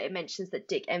love that it mentions that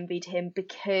Dick envied him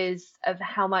because of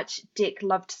how much Dick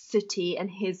loved Sooty and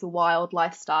his wild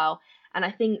lifestyle. And I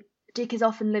think Dick is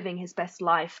often living his best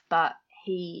life, but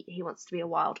he wants to be a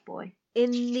wild boy.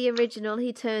 In the original,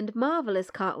 he turned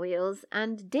marvellous cartwheels,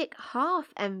 and Dick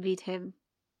half envied him.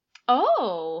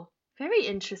 Oh, very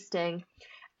interesting.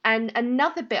 And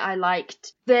another bit I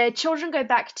liked, the children go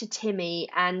back to Timmy,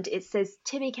 and it says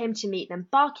Timmy came to meet them,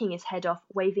 barking his head off,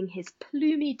 waving his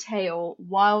plumy tail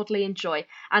wildly in joy.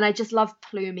 And I just love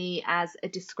plumy as a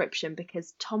description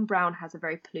because Tom Brown has a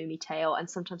very plumy tail, and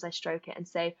sometimes I stroke it and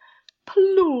say,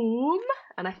 plume.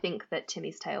 And I think that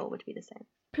Timmy's tail would be the same.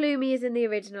 Plumy is in the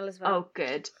original as well. Oh,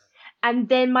 good. And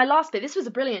then my last bit, this was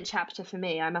a brilliant chapter for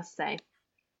me, I must say.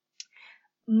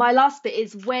 My last bit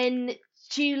is when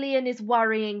Julian is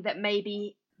worrying that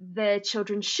maybe the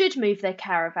children should move their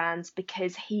caravans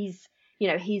because he's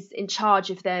in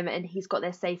charge of them and he's got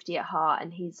their safety at heart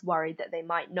and he's worried that they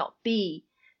might not be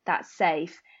that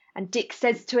safe. And Dick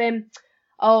says to him,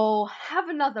 oh, have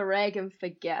another egg and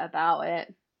forget about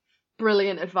it.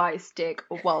 Brilliant advice, Dick.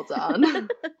 Well done.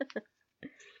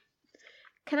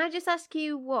 Can I just ask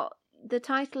you what the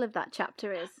title of that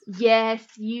chapter is? Yes,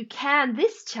 you can.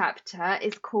 This chapter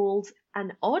is called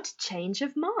An Odd Change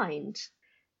of Mind.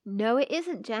 No, it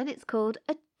isn't, Jen. It's called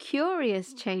A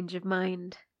Curious Change of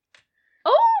Mind.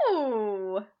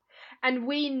 Oh! And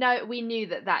we knew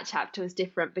that chapter was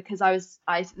different because I was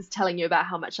telling you about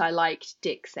how much I liked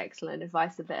Dick's excellent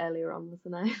advice a bit earlier on,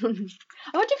 wasn't I? I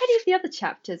wonder if any of the other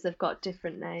chapters have got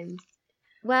different names.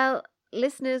 Well,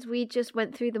 listeners, we just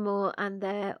went through them all and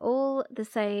they're all the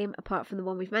same apart from the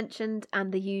one we've mentioned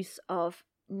and the use of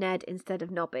Ned instead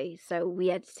of Nobby, so we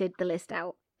edited the list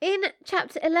out. In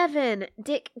chapter 11,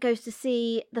 Dick goes to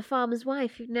see the farmer's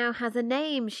wife who now has a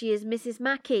name. She is Mrs.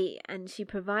 Mackey and she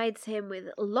provides him with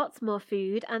lots more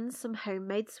food and some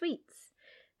homemade sweets.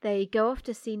 They go off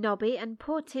to see Nobby and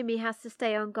poor Timmy has to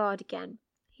stay on guard again.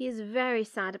 He is very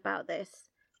sad about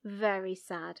this. Very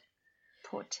sad.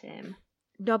 Poor Tim.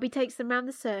 Nobby takes them round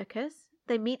the circus.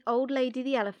 They meet Old Lady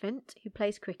the Elephant, who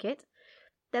plays cricket.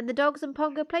 Then the dogs and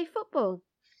Pongo play football.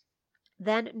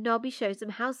 Then Nobby shows them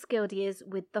how skilled he is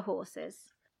with the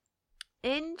horses.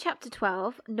 In chapter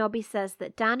 12, Nobby says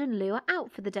that Dan and Lou are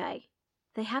out for the day.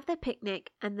 They have their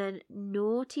picnic and then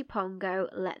naughty Pongo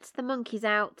lets the monkeys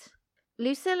out.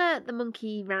 Lucilla, the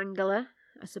monkey wrangler,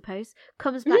 I suppose,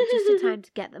 comes back just in time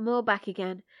to get them all back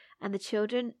again, and the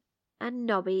children and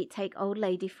Nobby take Old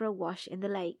Lady for a wash in the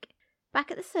lake. Back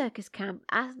at the circus camp,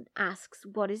 Anne asks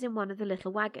what is in one of the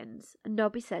little wagons, and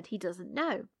Nobby said he doesn't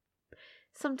know.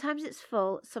 Sometimes it's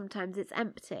full, sometimes it's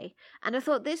empty, and I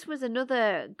thought this was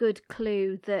another good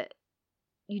clue that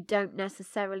you don't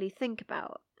necessarily think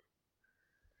about.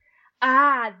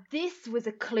 This was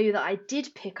a clue that I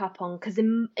did pick up on, because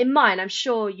in mine, I'm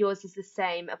sure yours is the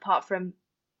same, apart from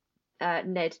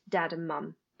Ned, Dad and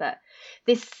Mum. But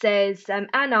this says, Anne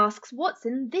asks, what's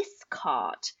in this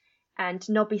cart? And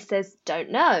Nobby says,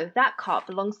 don't know. That cart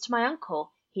belongs to my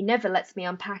uncle. He never lets me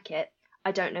unpack it.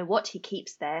 I don't know what he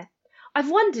keeps there.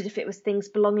 I've wondered if it was things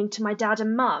belonging to my dad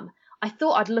and Mum. I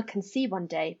thought I'd look and see one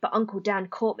day, but Uncle Dan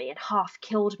caught me and half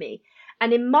killed me.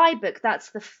 And in my book,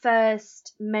 that's the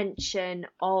first mention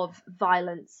of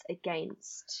violence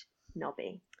against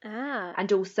Nobby.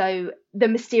 And also the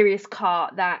mysterious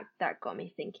cart, that got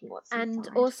me thinking what's inside. And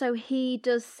also he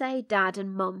does say Dad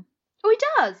and Mum. Oh, he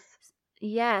does?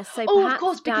 Yeah, so of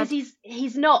course, because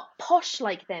he's not posh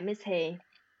like them, is he?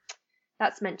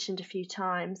 That's mentioned a few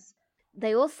times.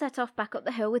 They all set off back up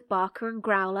the hill with Barker and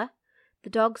Growler. The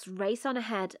dogs race on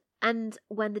ahead, and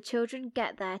when the children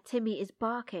get there, Timmy is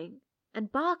barking.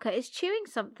 And Barker is chewing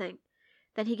something.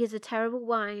 Then he gives a terrible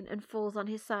whine and falls on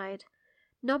his side.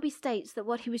 Nobby states that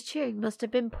what he was chewing must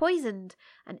have been poisoned,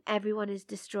 and everyone is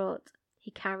distraught.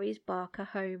 He carries Barker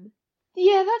home.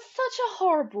 Yeah, that's such a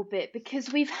horrible bit,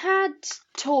 because we've had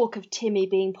talk of Timmy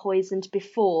being poisoned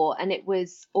before, and it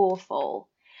was awful.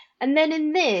 And then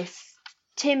in this,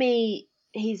 Timmy,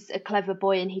 he's a clever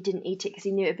boy and he didn't eat it because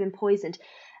he knew it had been poisoned.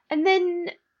 And then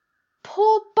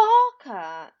poor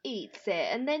Barker eats it,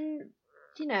 and then,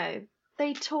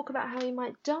 they talk about how he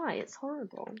might die. It's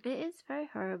horrible. It is very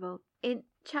horrible. In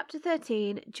chapter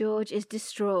 13, George is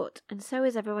distraught, and so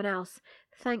is everyone else.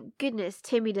 Thank goodness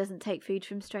Timmy doesn't take food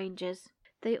from strangers.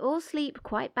 They all sleep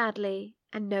quite badly,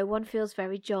 and no one feels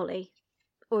very jolly.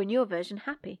 Or in your version,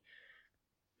 happy.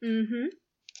 Mm-hmm.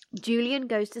 Julian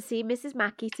goes to see Mrs.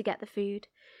 Mackey to get the food.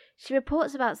 She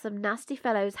reports about some nasty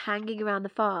fellows hanging around the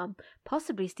farm,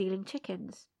 possibly stealing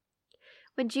chickens.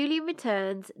 When Julian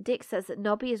returns, Dick says that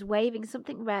Nobby is waving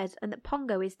something red and that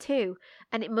Pongo is too,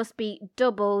 and it must be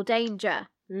double danger.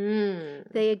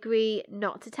 They agree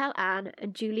not to tell Anne,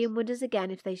 and Julian wonders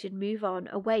again if they should move on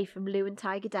away from Lou and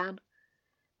Tiger Dan.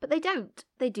 But they don't.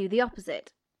 They do the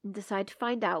opposite and decide to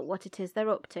find out what it is they're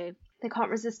up to. They can't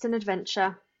resist an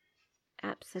adventure.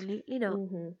 Absolutely not.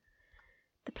 Mm-hmm.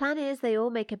 The plan is they all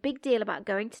make a big deal about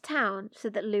going to town so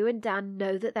that Lou and Dan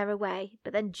know that they're away,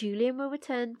 but then Julian will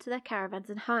return to their caravans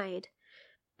and hide.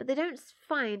 But they don't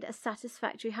find a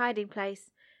satisfactory hiding place,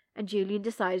 and Julian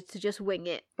decides to just wing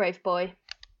it. Brave boy.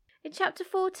 In chapter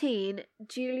 14,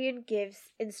 Julian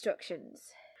gives instructions.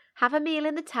 Have a meal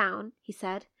in the town, he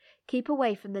said. Keep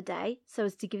away from the day, so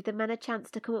as to give the men a chance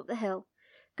to come up the hill.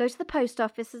 Go to the post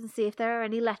office and see if there are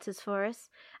any letters for us,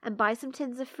 and buy some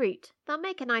tins of fruit. They'll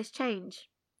make a nice change.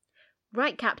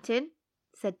 Right, Captain,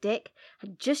 said Dick,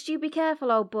 and just you be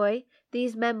careful, old boy.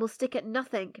 These men will stick at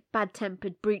nothing,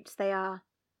 bad-tempered brutes they are.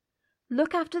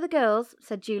 Look after the girls,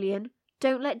 said Julian.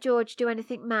 Don't let George do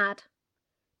anything mad.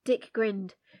 Dick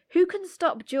grinned. Who can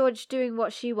stop George doing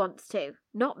what she wants to?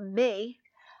 Not me.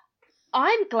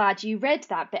 I'm glad you read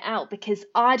that bit out, because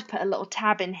I'd put a little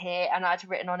tab in here and I'd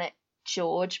written on it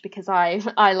George, because I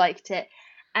liked it.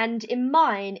 And in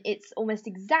mine, it's almost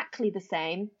exactly the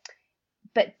same.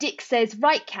 But Dick says,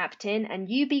 right, Captain, and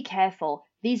you be careful.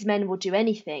 These men will do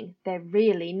anything. They're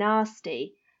really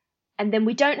nasty. And then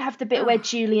we don't have the bit where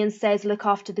Julian says, look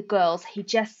after the girls. He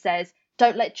just says,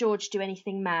 don't let George do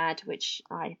anything mad, which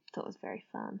I thought was very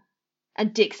fun.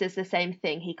 And Dick says the same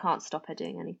thing. He can't stop her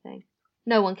doing anything.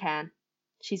 No one can.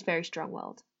 She's very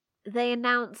strong-willed. They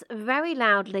announce very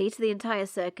loudly to the entire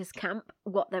circus camp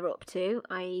what they're up to,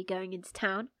 i.e. going into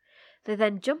town. They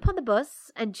then jump on the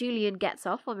bus, and Julian gets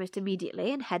off almost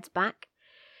immediately and heads back.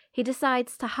 He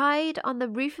decides to hide on the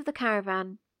roof of the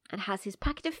caravan and has his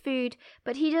packet of food,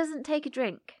 but he doesn't take a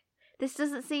drink. This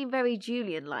doesn't seem very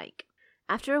Julian-like.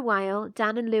 After a while,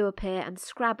 Dan and Lou appear and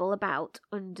scrabble about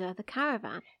under the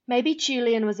caravan. Maybe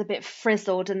Julian was a bit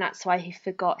frizzled and that's why he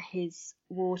forgot his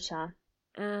water.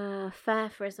 Fair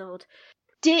frizzled.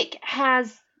 Dick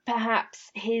has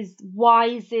perhaps his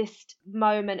wisest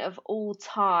moment of all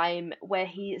time, where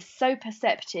he is so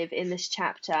perceptive in this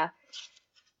chapter.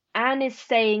 Anne is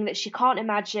saying that she can't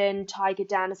imagine Tiger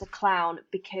Dan as a clown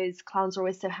because clowns are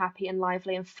always so happy and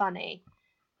lively and funny.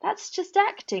 That's just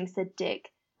acting, said Dick.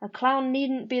 A clown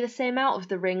needn't be the same out of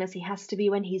the ring as he has to be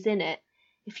when he's in it.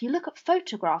 If you look at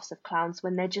photographs of clowns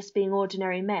when they're just being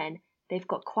ordinary men, they've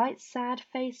got quite sad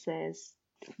faces.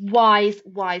 Wise,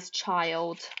 wise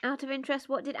child. Out of interest,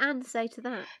 what did Anne say to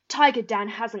that? Tiger Dan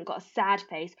hasn't got a sad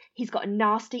face. He's got a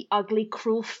nasty, ugly,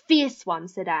 cruel, fierce one,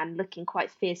 said Anne, looking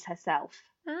quite fierce herself.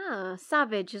 Ah,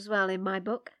 savage as well in my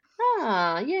book.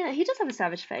 Ah, yeah, he does have a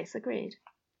savage face, agreed.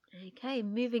 Okay,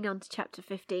 moving on to chapter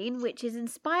 15, which is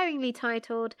inspiringly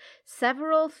titled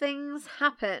Several Things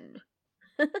Happen.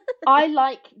 I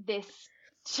like this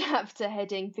chapter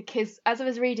heading because as I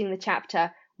was reading the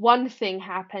chapter, one thing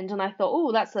happened and I thought,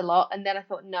 oh, that's a lot. And then I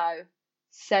thought, no,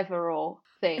 several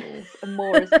things and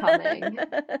more is coming.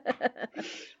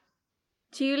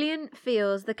 Julian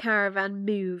feels the caravan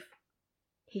move.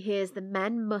 He hears the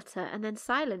men mutter and then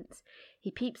silence.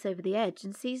 He peeps over the edge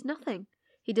and sees nothing.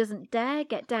 He doesn't dare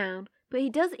get down, but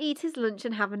he does eat his lunch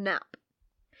and have a nap.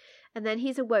 And then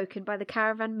he's awoken by the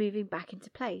caravan moving back into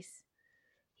place.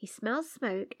 He smells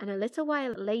smoke and a little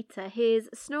while later hears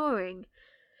snoring.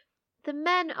 The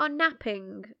men are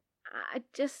napping.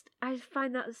 I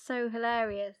find that so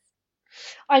hilarious.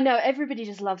 I know, everybody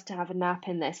just loves to have a nap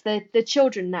in this. The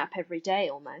children nap every day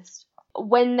almost.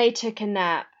 When they took a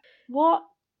nap, what?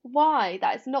 Why?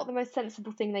 That is not the most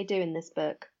sensible thing they do in this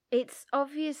book. It's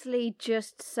obviously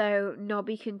just so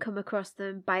Nobby can come across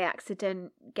them by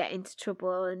accident, get into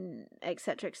trouble, and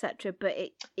etc. But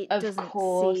it doesn't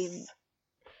seem.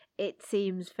 It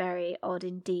seems very odd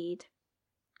indeed.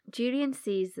 Julian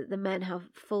sees that the men have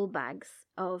full bags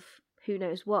of who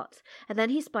knows what, and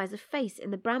then he spies a face in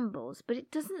the brambles, but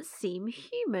it doesn't seem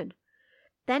human.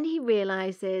 Then he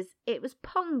realises it was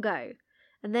Pongo,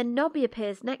 and then Nobby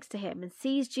appears next to him and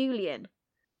sees Julian.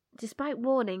 Despite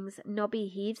warnings, Nobby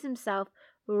heaves himself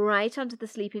right onto the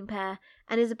sleeping pair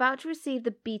and is about to receive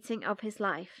the beating of his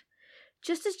life.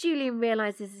 Just as Julian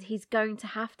realises he's going to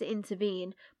have to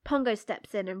intervene, Pongo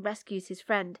steps in and rescues his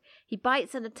friend. He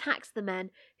bites and attacks the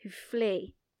men, who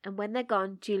flee, and when they're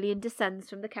gone, Julian descends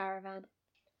from the caravan.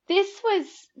 This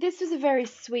was a very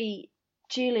sweet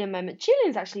Julian moment.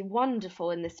 Julian's actually wonderful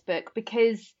in this book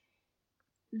because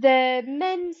the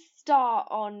men start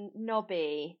on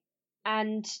Nobby,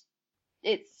 and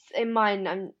it's in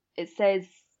mine. It says,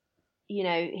 you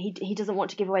know, he doesn't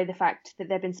want to give away the fact that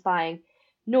they've been spying.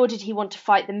 Nor did he want to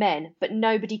fight the men, but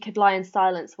nobody could lie in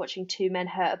silence watching two men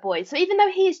hurt a boy. So even though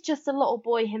he's just a little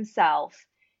boy himself,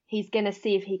 he's going to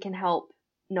see if he can help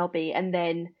Nobby, and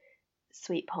then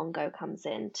sweet Pongo comes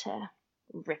in to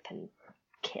rip and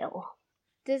kill.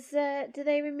 Do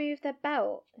they remove their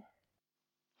belt?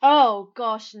 Oh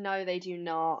gosh, no, they do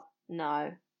not.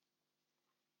 No,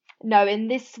 in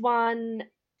this one,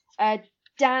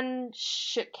 Dan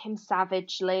shook him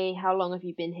savagely. How long have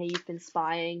you been here? You've been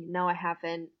spying. No, I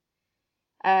haven't.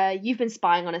 You've been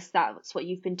spying on us. That's what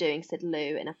you've been doing, said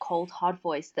Lou in a cold, hard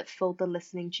voice that filled the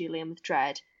listening Julian with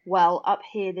dread. Well, up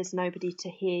here there's nobody to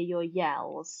hear your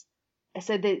yells.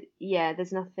 So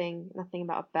there's nothing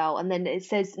about a bell. And then it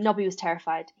says Nobby was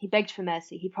terrified. He begged for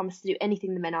mercy. He promised to do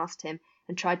anything the men asked him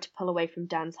and tried to pull away from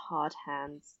Dan's hard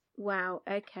hands. Wow,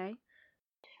 okay.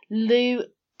 Lou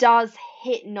does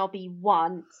hit Nobby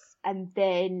once, and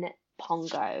then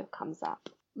Pongo comes up.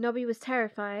 Nobby was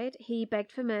terrified. He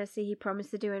begged for mercy. He promised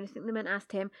to do anything the men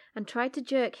asked him and tried to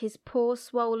jerk his poor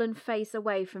swollen face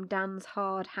away from Dan's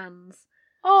hard hands.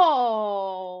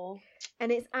 Oh!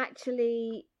 And he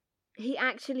actually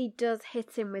does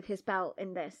hit him with his belt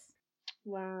in this.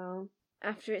 Wow.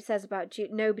 After it says about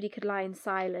nobody could lie in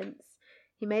silence,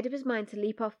 he made up his mind to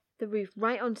leap off the roof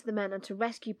right onto the men and to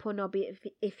rescue poor Nobby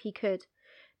if he could.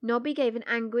 Nobby gave an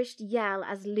anguished yell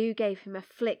as Lou gave him a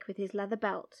flick with his leather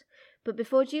belt. But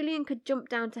before Julian could jump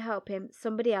down to help him,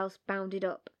 somebody else bounded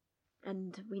up.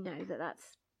 And we know that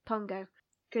that's Pongo.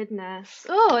 Goodness.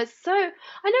 Oh, it's so... I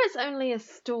know it's only a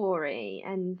story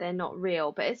and they're not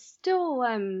real, but it's still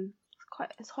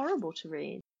it's horrible to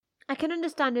read. I can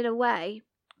understand in a way,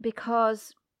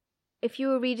 because if you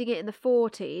were reading it in the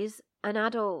 40s, an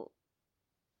adult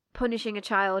punishing a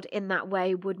child in that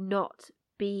way would not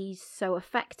be so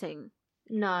affecting.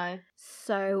 No.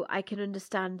 So I can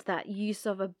understand that use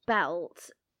of a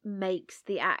belt makes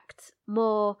the act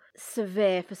more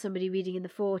severe for somebody reading in the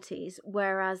 40s,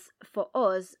 whereas for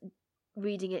us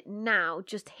reading it now,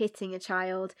 just hitting a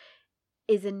child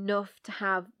is enough to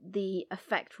have the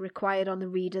effect required on the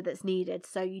reader that's needed,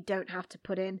 so you don't have to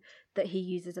put in that he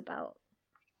uses a belt.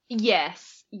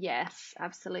 Yes,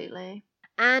 absolutely.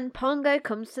 And Pongo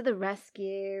comes to the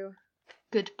rescue.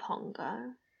 Good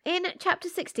Pongo. In chapter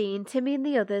 16, Timmy and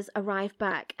the others arrive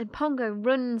back and Pongo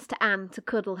runs to Anne to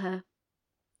cuddle her.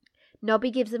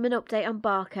 Nobby gives them an update on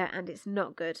Barker and it's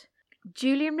not good.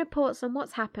 Julian reports on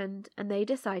what's happened and they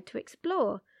decide to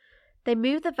explore. They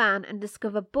move the van and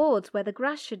discover boards where the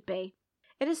grass should be.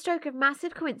 In a stroke of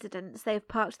massive coincidence, they have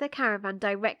parked their caravan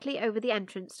directly over the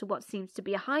entrance to what seems to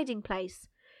be a hiding place.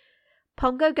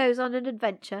 Pongo goes on an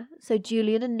adventure, so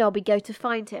Julian and Nobby go to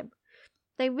find him.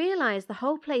 They realise the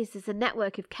whole place is a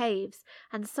network of caves,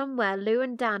 and somewhere Lou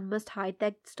and Dan must hide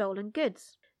their stolen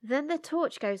goods. Then their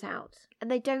torch goes out, and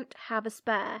they don't have a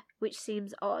spare, which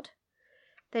seems odd.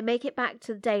 They make it back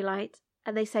to daylight,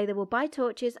 and they say they will buy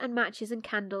torches and matches and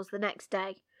candles the next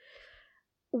day.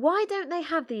 Why don't they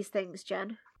have these things,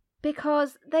 Jen?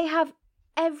 Because they have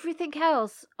everything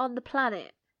else on the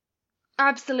planet.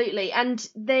 Absolutely. And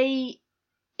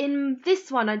in this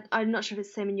one, I'm not sure if it's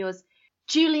the same in yours,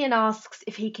 Julian asks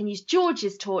if he can use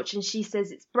George's torch and she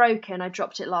says it's broken. I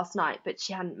dropped it last night, but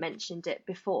she hadn't mentioned it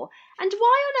before. And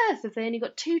why on earth have they only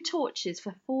got 2 torches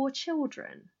for 4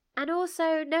 children? And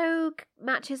also no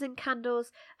matches and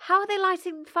candles. How are they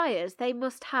lighting fires? They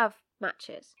must have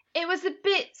matches. It was a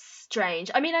bit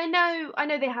strange. I mean, I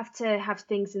know they have to have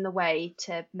things in the way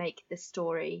to make the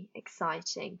story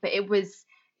exciting, but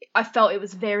I felt it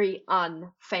was very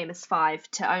un-Famous Five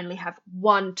to only have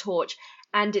 1 torch,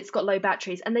 and it's got low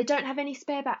batteries, and they don't have any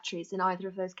spare batteries in either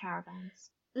of those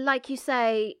caravans. Like you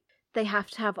say, they have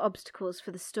to have obstacles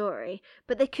for the story,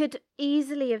 but they could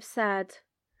easily have said,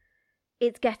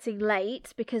 it's getting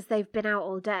late because they've been out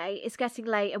all day. It's getting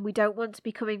late and we don't want to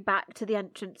be coming back to the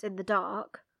entrance in the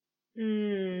dark.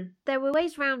 There were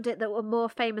ways round it that were more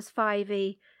Famous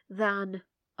Five-y than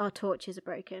our torches are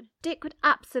broken. Dick would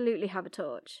absolutely have a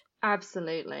torch.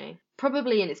 Absolutely.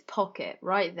 Probably in his pocket,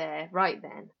 right there, right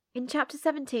then. In chapter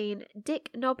 17, Dick,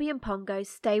 Nobby and Pongo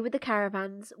stay with the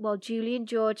caravans while Julian,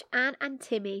 George, Anne and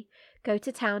Timmy go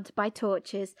to town to buy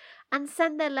torches and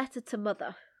send their letter to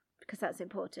Mother, because that's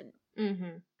important.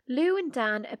 Lou and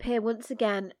Dan appear once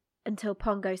again until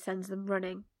Pongo sends them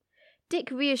running. Dick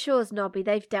reassures Nobby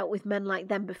they've dealt with men like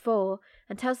them before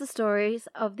and tells the stories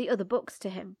of the other books to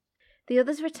him. The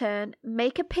others return,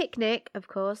 make a picnic, of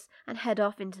course, and head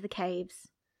off into the caves.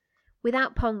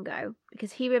 Without Pongo,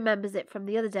 because he remembers it from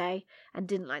the other day and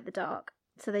didn't like the dark.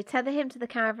 So they tether him to the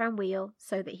caravan wheel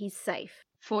so that he's safe.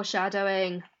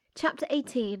 Foreshadowing. Chapter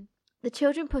 18. The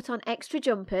children put on extra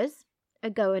jumpers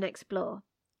and go and explore.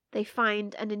 They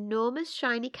find an enormous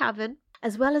shiny cavern,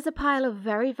 as well as a pile of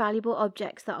very valuable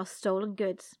objects that are stolen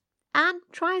goods. Anne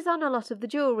tries on a lot of the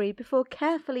jewellery before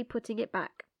carefully putting it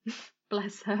back.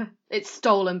 Bless her. It's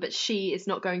stolen, but she is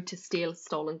not going to steal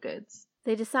stolen goods.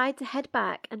 They decide to head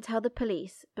back and tell the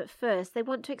police, but first they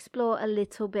want to explore a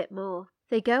little bit more.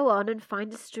 They go on and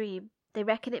find a stream. They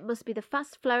reckon it must be the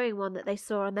fast-flowing one that they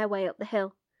saw on their way up the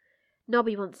hill.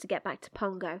 Nobby wants to get back to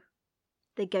Pongo.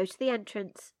 They go to the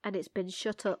entrance and it's been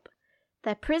shut up.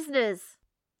 They're prisoners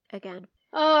again.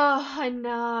 Oh, I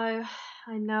know.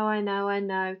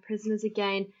 Prisoners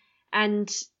again.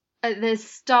 And at the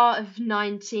start of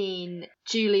 19,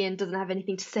 Julian doesn't have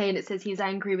anything to say and it says he's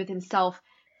angry with himself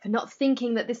for not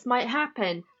thinking that this might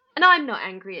happen. And I'm not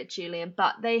angry at Julian,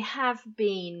 but they have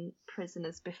been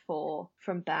prisoners before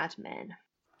from bad men.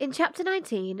 In chapter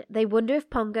 19, they wonder if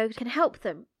Pongo can help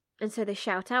them, and so they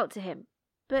shout out to him.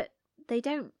 But they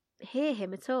don't hear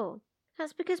him at all.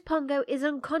 That's because Pongo is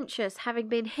unconscious, having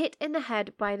been hit in the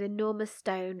head by an enormous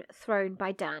stone thrown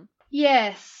by Dan.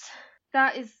 Yes,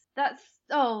 this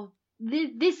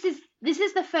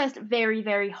is the first very,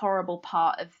 very horrible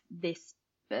part of this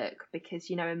book, because,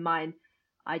 you know, in mine,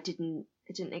 I didn't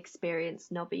experience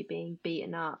Nobby being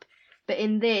beaten up. But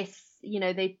in this, you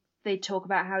know, they talk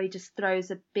about how he just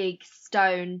throws a big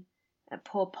stone at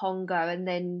poor Pongo, and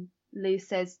then Lou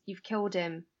says, "You've killed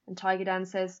him." And Tiger Dan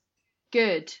says,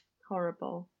 "Good."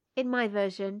 Horrible. In my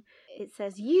version, it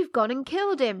says, "You've gone and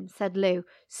killed him," said Lou.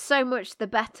 "So much the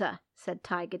better," said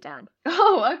Tiger Dan.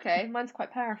 Oh, okay. Mine's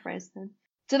quite paraphrased then.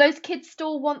 Do those kids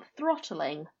still want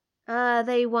throttling?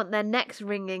 They want their necks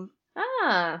wringing.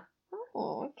 Ah.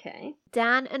 Oh, okay.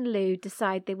 Dan and Lou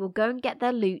decide they will go and get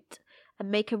their loot and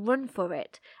make a run for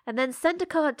it, and then send a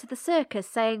card to the circus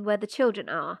saying where the children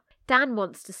are. Dan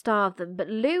wants to starve them, but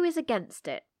Lou is against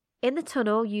it. In the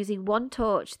tunnel, using 1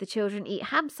 torch, the children eat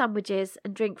ham sandwiches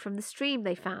and drink from the stream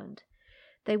they found.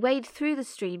 They wade through the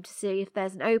stream to see if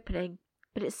there's an opening,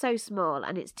 but it's so small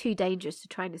and it's too dangerous to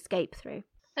try and escape through.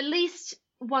 At least,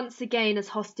 once again, as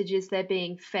hostages, they're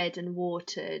being fed and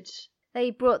watered. They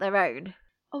brought their own.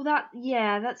 Oh,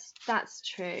 that's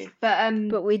true.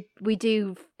 But we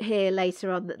do hear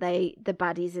later on that the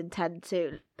baddies intend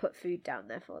to put food down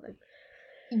there for them.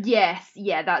 Yes,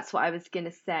 yeah, that's what I was going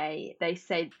to say. They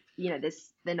say,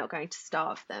 they're not going to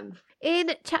starve them.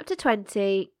 In chapter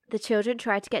 20, the children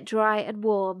try to get dry and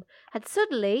warm, and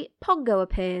suddenly Pongo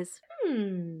appears.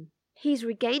 He's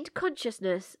regained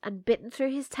consciousness and bitten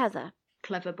through his tether.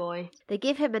 Clever boy. They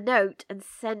give him a note and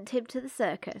send him to the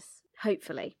circus,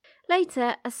 hopefully.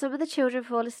 Later, as some of the children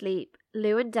fall asleep,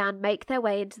 Lou and Dan make their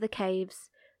way into the caves.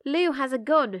 Lou has a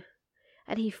gun,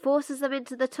 and he forces them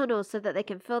into the tunnel so that they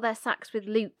can fill their sacks with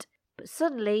loot. But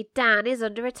suddenly, Dan is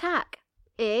under attack.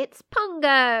 It's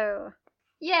Pongo!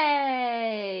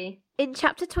 Yay! In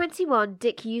chapter 21,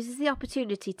 Dick uses the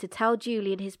opportunity to tell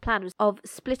Julian his plan of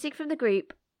splitting from the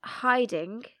group,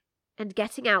 hiding, and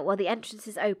getting out while the entrance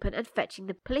is open and fetching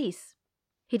the police.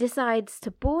 He decides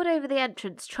to board over the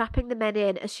entrance, trapping the men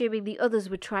in, assuming the others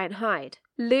would try and hide.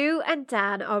 Lou and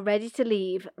Dan are ready to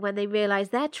leave when they realise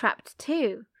they're trapped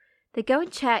too. They go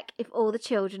and check if all the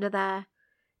children are there.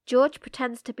 George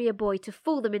pretends to be a boy to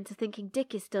fool them into thinking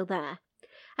Dick is still there.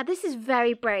 And this is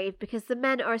very brave because the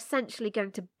men are essentially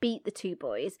going to beat the two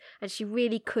boys, and she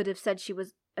really could have said she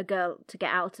was a girl to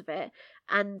get out of it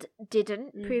and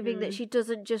didn't, proving that she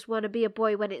doesn't just want to be a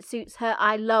boy when it suits her.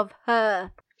 I love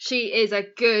her. She is a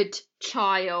good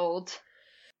child.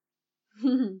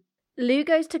 Lou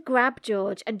goes to grab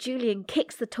George and Julian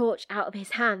kicks the torch out of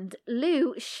his hand.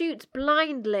 Lou shoots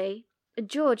blindly and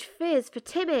George fears for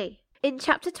Timmy. In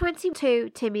chapter 22,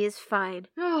 Timmy is fine.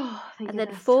 Thank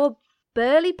Then 4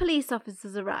 burly police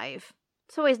officers arrive.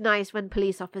 It's always nice when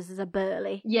police officers are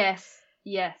burly. Yes.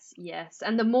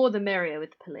 And the more the merrier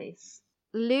with the police.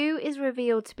 Lou is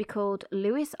revealed to be called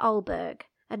Louis Olberg,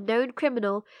 a known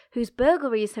criminal whose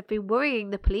burglaries have been worrying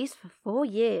the police for 4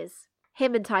 years.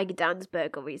 Him and Tiger Dan's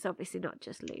burglaries, obviously not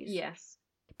just Lou's. Yes.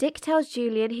 Dick tells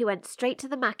Julian he went straight to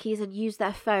the Mackeys and used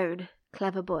their phone.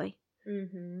 Clever boy.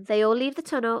 They all leave the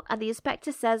tunnel and the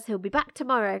inspector says he'll be back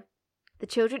tomorrow. The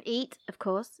children eat, of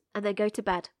course, and then go to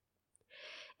bed.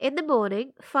 In the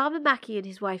morning, Farmer Mackey and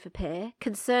his wife appear,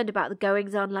 concerned about the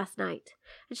goings-on last night.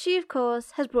 And she, of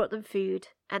course, has brought them food,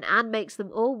 and Anne makes them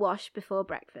all wash before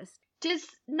breakfast. Does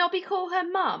Nobby call her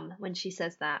mum when she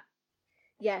says that?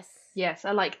 Yes. Yes,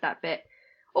 I like that bit.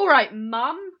 All right,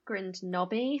 Mum, grinned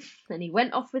Nobby, and he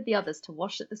went off with the others to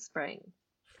wash at the spring.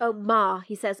 Oh, Ma,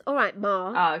 he says, all right,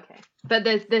 Ma. Oh, okay. But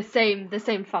there's the same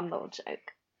fun little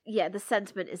joke. Yeah, the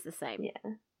sentiment is the same.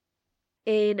 Yeah.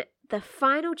 In the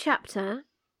final chapter,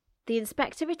 the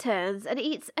inspector returns and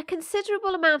eats a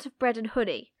considerable amount of bread and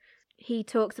honey. He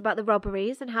talks about the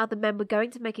robberies and how the men were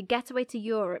going to make a getaway to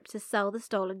Europe to sell the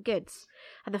stolen goods,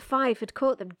 and the 5 had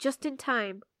caught them just in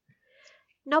time.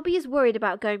 Nobby is worried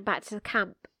about going back to the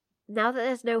camp. Now that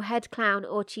there's no head clown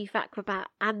or chief acrobat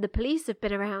and the police have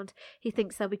been around, he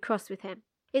thinks they'll be cross with him.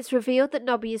 It's revealed that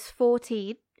Nobby is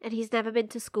 14 and he's never been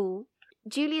to school.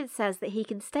 Julian says that he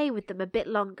can stay with them a bit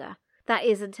longer. That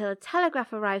is until a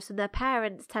telegraph arrives from their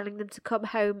parents telling them to come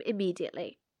home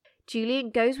immediately. Julian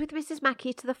goes with Mrs.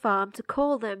 Mackey to the farm to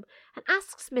call them and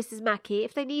asks Mrs. Mackey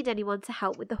if they need anyone to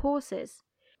help with the horses.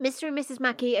 Mr. and Mrs.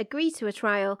 Mackey agree to a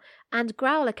trial and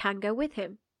Growler can go with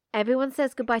him. Everyone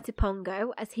says goodbye to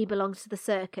Pongo as he belongs to the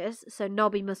circus, so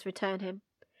Nobby must return him.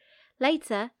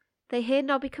 Later, they hear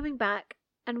Nobby coming back,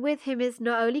 and with him is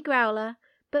not only Growler,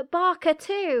 but Barker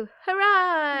too!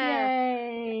 Hurrah!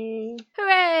 Yay!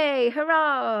 Hooray!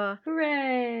 Hurrah!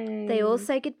 Hooray! They all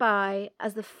say goodbye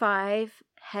as the 5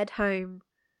 head home.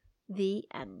 The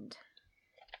end.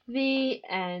 The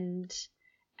end.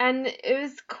 And it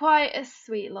was quite a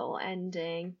sweet little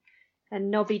ending. And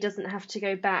Nobby doesn't have to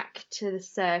go back to the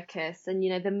circus. And,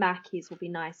 the Mackeys will be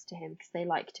nice to him because they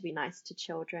like to be nice to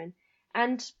children.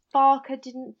 And Barker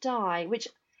didn't die, which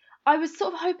I was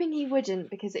sort of hoping he wouldn't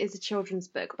because it is a children's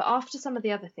book. But after some of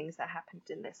the other things that happened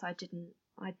in this, I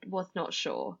was not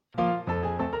sure.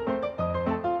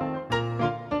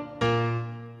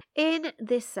 In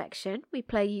this section, we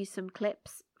play you some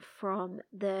clips from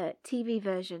the TV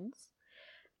versions.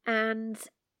 And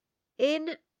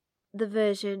in the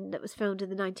version that was filmed in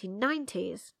the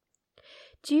 1990s,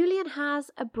 Julian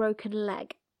has a broken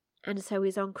leg and so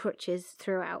is on crutches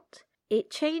throughout.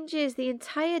 It changes the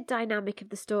entire dynamic of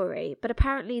the story, but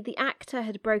apparently the actor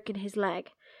had broken his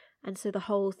leg and so the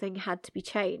whole thing had to be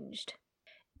changed.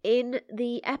 In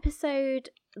the episode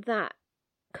that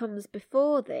comes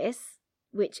before this,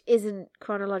 which isn't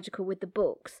chronological with the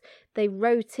books, they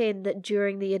wrote in that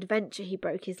during the adventure he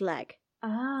broke his leg.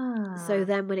 So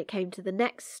then when it came to the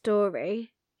next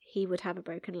story, he would have a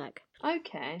broken leg.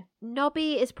 Okay.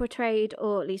 Nobby is portrayed,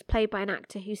 or at least played by an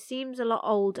actor who seems a lot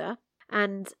older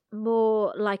and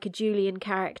more like a Julian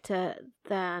character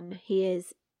than he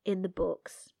is in the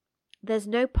books. There's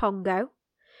no Pongo.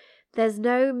 There's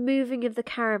no moving of the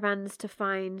caravans to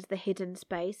find the hidden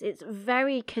space. It's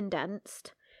very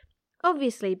condensed,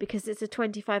 obviously because it's a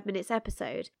 25 minutes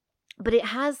episode, but it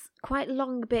has quite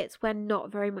long bits when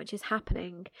not very much is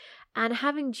happening, and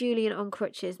having Julian on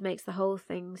crutches makes the whole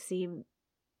thing seem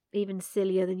even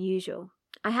sillier than usual.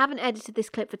 I haven't edited this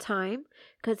clip for time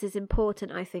because it's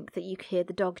important, I think, that you hear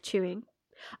the dog chewing.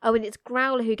 Oh, and it's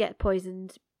Growler who gets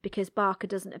poisoned because Barker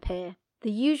doesn't appear.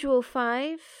 The usual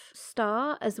 5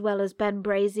 star, as well as Ben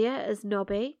Brazier as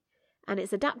Nobby, and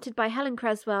it's adapted by Helen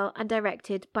Creswell and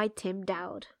directed by Tim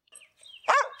Dowd.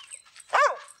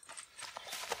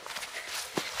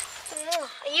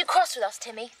 Are you cross with us,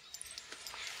 Timmy?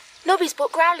 Nobby's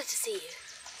brought Growler to see you.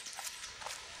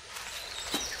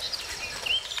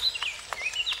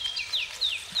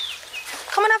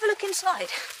 Come and have a look inside.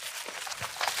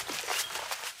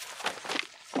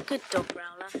 Good dog,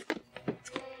 Growler.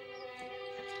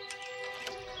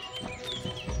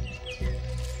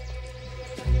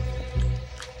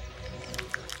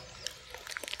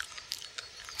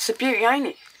 It's a beauty, ain't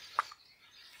it?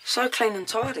 So clean and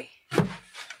tidy.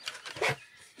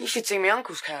 You should see my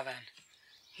uncle's caravan.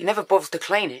 He never bothers to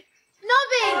clean it.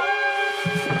 Nobby!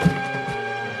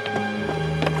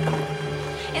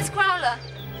 It's Growler.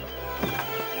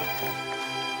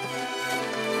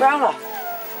 Growler!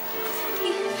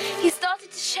 He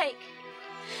started to shake,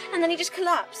 and then he just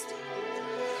collapsed.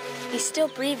 He's still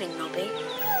breathing, Nobby.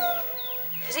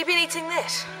 Has he been eating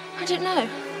this? I don't know.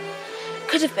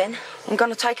 Could have been. I'm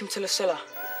going to take him to Lucilla.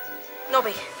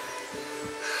 Nobby,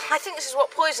 I think this is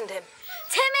what poisoned him.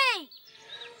 Timmy!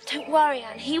 Don't worry,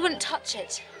 Anne. He wouldn't touch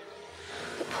it.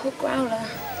 But poor Growler.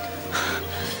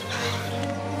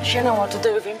 She'll know what to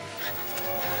do with him.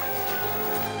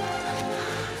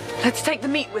 Let's take the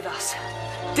meat with us.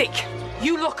 Dick,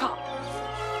 you look up.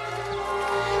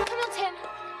 Come on, Tim.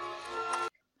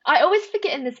 I always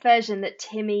forget in this version that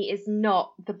Timmy is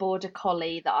not the border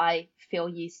collie that I feel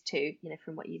used to,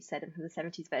 from what you've said and from the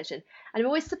 70s version. And I'm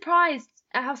always surprised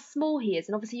at how small he is.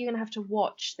 And obviously you're going to have to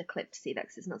watch the clip to see that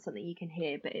because it's not something you can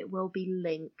hear, but it will be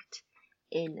linked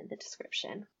in the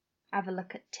description. Have a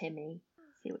look at Timmy,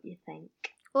 see what you think.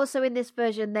 Also in this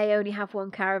version, they only have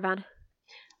one caravan.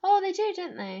 Oh, they do,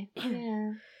 don't they?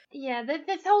 Yeah. Yeah,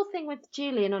 this whole thing with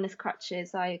Julian on his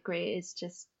crutches, I agree, is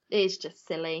just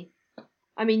silly.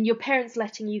 I mean, your parents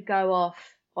letting you go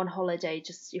off on holiday,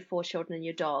 just your 4 children and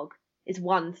your dog, is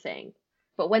one thing.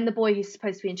 But when the boy who's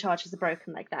supposed to be in charge has a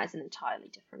broken leg, that is an entirely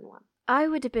different one. I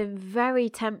would have been very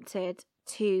tempted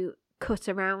to cut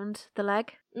around the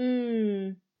leg.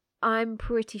 I'm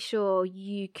pretty sure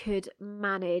you could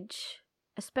manage,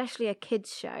 especially a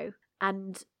kids show,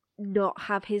 and not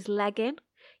have his leg in.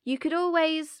 You could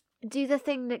always do the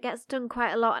thing that gets done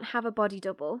quite a lot and have a body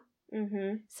double.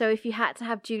 So if you had to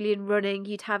have Julian running,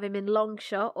 you'd have him in long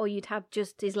shot, or you'd have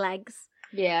just his legs.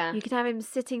 Yeah. You could have him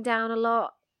sitting down a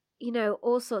lot,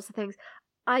 all sorts of things.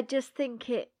 I think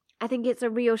it's a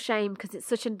real shame because it's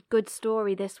such a good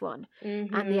story, this one.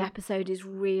 And the episode is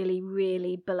really,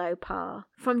 really below par.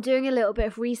 From doing a little bit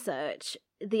of research,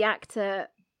 the actor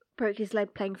broke his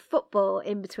leg playing football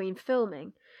in between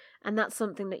filming. And that's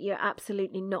something that you're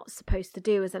absolutely not supposed to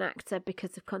do as an actor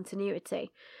because of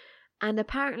continuity. And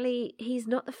apparently he's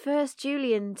not the first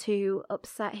Julian to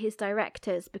upset his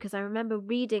directors, because I remember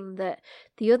reading that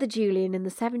the other Julian in the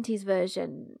 70s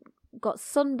version got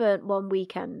sunburnt one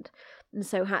weekend and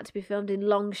so had to be filmed in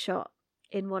long shot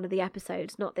in one of the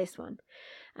episodes, not this one.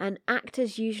 And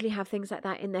actors usually have things like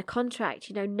that in their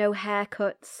contract, no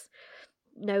haircuts,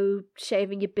 no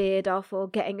shaving your beard off or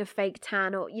getting a fake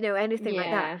tan or, anything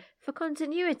like that. For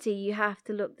continuity, you have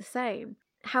to look the same.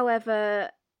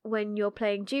 However, when you're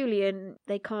playing Julian,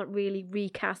 they can't really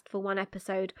recast for one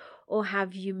episode or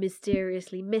have you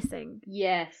mysteriously missing.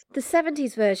 Yes. The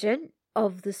 70s version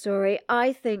of the story,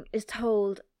 I think, is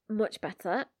told much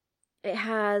better. It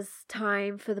has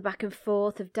time for the back and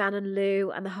forth of Dan and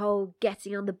Lou and the whole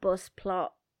getting on the bus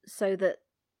plot so that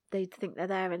they think they're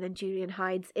there and then Julian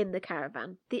hides in the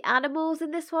caravan. The animals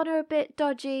in this one are a bit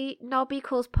dodgy. Nobby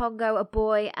calls Pongo a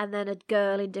boy and then a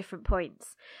girl in different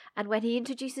points. And when he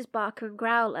introduces Barker and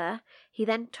Growler, he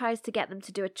then tries to get them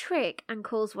to do a trick and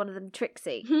calls one of them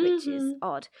Trixie, which is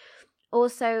odd.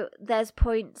 Also, there's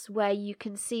points where you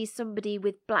can see somebody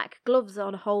with black gloves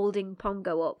on holding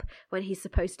Pongo up when he's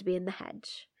supposed to be in the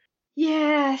hedge.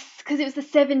 Yes, because it was the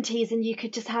 70s and you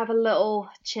could just have a little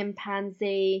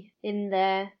chimpanzee in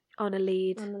there. On a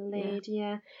lead.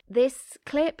 Yeah. This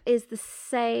clip is the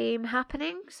same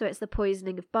happening, so it's the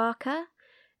poisoning of Barker.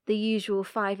 The usual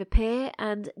 5 appear,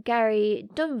 and Gary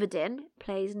Dunverdin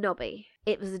plays Nobby.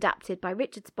 It was adapted by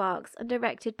Richard Sparks and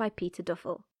directed by Peter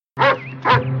Duffel.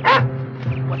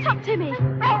 What's up, Timmy?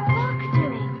 What's Barker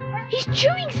doing? He's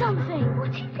chewing something.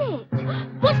 What is it?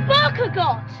 What's Barker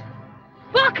got?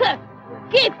 Barker!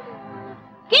 Give!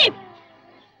 Give!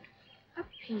 A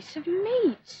piece of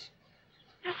meat.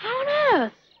 How on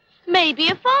earth? Maybe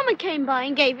a farmer came by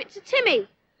and gave it to Timmy.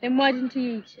 Then why didn't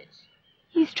he eat it?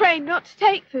 He's trained not to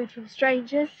take food from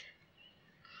strangers.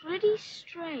 Pretty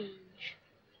strange.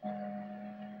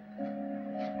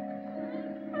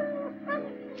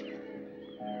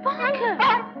 Barker!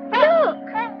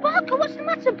 Look! Barker, what's the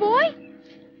matter, boy?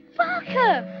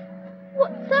 Barker!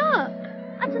 What's up?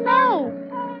 I don't know.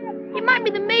 It might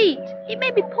be the meat. It may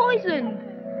be poison.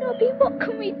 Nobby, what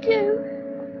can we do?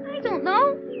 I don't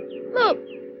know. Look,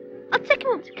 I'll take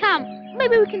him up to camp.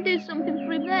 Maybe we can do something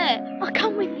for him there. I'll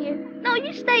come with you. No,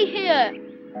 you stay here.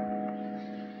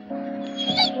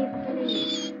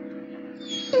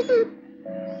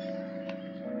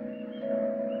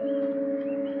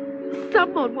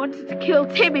 Someone wanted to kill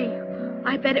Timmy.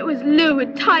 I bet it was Lou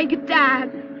and Tiger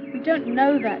Dan. We don't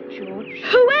know that, George.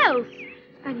 Who else?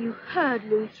 And you heard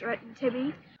Lou threaten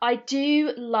Timmy. I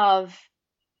do love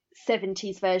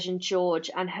 70s version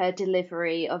George and her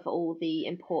delivery of all the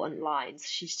important lines.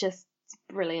 She's just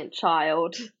a brilliant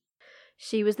child.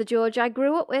 She was the George I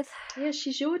grew up with. Yeah,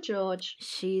 she's your George.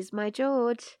 She's my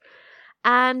George.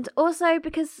 And also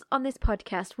because on this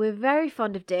podcast we're very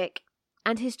fond of Dick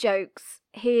and his jokes,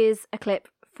 here's a clip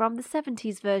from the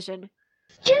 70s version.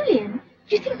 Julian,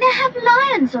 do you think they have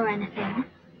lions or anything?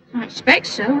 I expect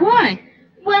so. Why?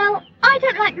 Well, I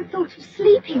don't like the thought of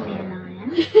sleeping near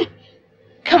lions.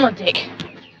 Come on, Dick.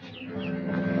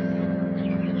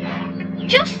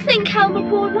 Just think how the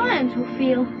poor lions will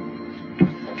feel.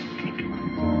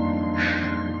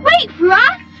 Wait for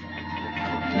us!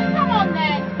 Come on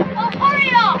then! Oh, hurry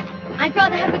up! I'd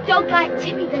rather have a dog like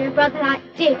Timmy than a brother like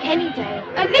Dick any day.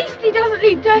 At least he doesn't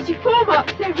leave dirty paw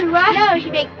marks everywhere. No,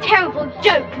 he makes terrible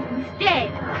jokes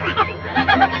instead.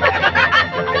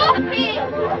 Stop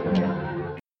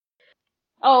it!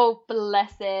 Oh,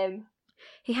 bless him.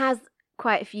 He has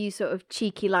quite a few sort of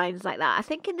cheeky lines like that. I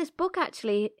think in this book,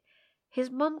 actually,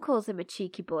 his mum calls him a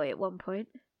cheeky boy at one point.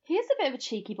 He is a bit of a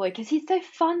cheeky boy because he's so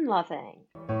fun-loving.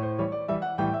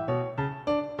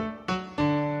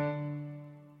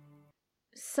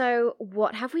 So,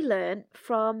 what have we learnt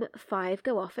from 5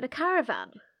 Go Off in a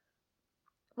Caravan?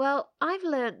 Well, I've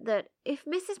learnt that if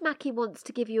Mrs. Mackey wants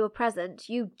to give you a present,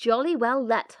 you jolly well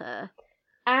let her.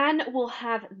 Anne will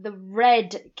have the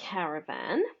red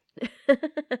caravan.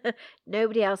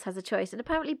 Nobody else has a choice, and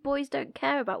apparently boys don't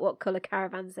care about what colour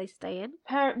caravans they stay in.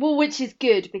 Well, which is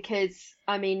good because,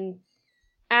 I mean,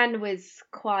 Anne was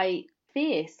quite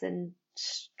fierce and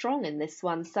strong in this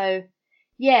one. So,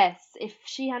 yes, if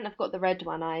she hadn't have got the red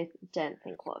one, I don't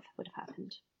think what would have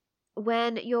happened.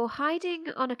 When you're hiding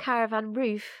on a caravan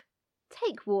roof,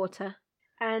 take water.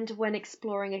 And when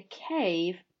exploring a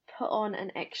cave, put on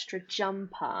an extra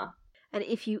jumper. And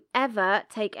if you ever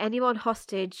take anyone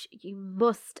hostage, you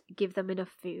must give them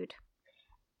enough food.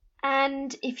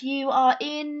 And if you are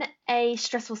in a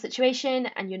stressful situation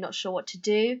and you're not sure what to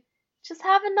do, just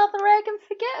have another egg and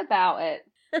forget about it.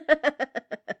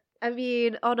 I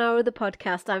mean, on our other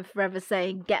podcast, I'm forever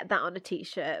saying get that on a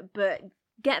t-shirt, but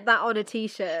get that on a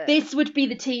t-shirt. This would be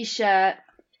the t-shirt.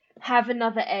 Have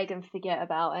another egg and forget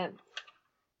about it.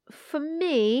 For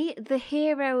me, the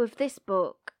hero of this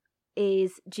book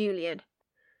is Julian.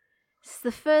 It's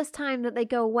the first time that they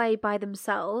go away by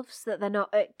themselves, that they're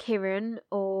not at Kiran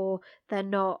or they're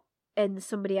not in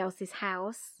somebody else's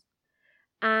house.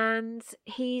 And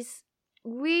he's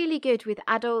really good with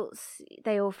adults.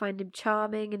 They all find him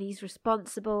charming and he's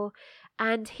responsible.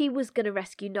 And he was going to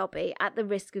rescue Nobby at the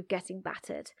risk of getting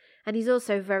battered. And he's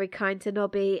also very kind to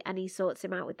Nobby and he sorts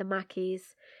him out with the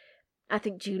Mackeys. I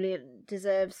think Julian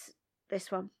deserves this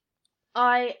one.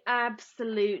 I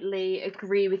absolutely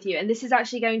agree with you. And this is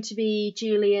actually going to be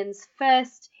Julian's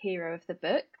first hero of the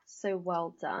book. So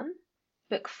well done.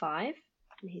 Book 5.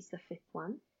 And he's the 5th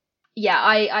one. Yeah,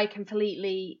 I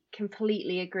completely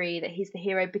agree that he's the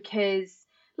hero because,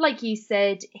 like you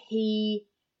said, he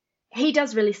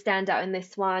does really stand out in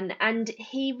this one. And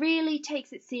he really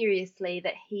takes it seriously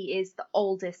that he is the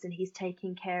oldest and he's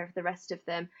taking care of the rest of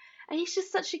them. And he's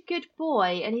just such a good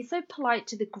boy, and he's so polite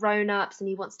to the grown-ups, and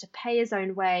he wants to pay his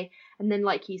own way. And then,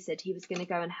 like you said, he was going to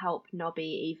go and help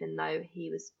Nobby, even though he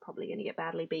was probably going to get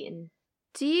badly beaten.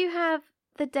 Do you have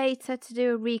the data to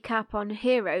do a recap on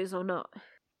heroes or not?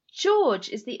 George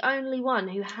is the only one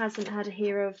who hasn't had a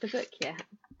hero of the book yet.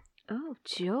 Oh,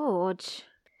 George.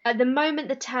 At the moment,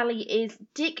 the tally is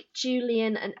Dick,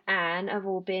 Julian, and Anne have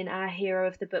all been our hero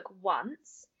of the book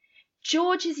once.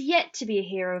 George is yet to be a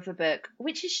hero of a book,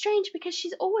 which is strange because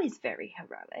she's always very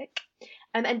heroic.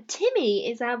 And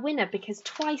Timmy is our winner because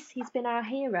twice he's been our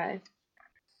hero.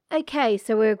 Okay,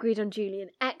 so we're agreed on Julian.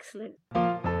 Excellent.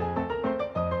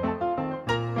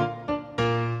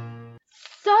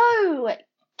 So,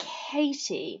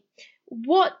 Katie,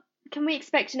 what can we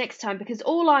expect next time? Because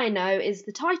all I know is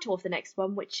the title of the next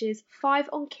one, which is 5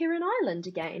 on Kieran Island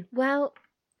again. Well,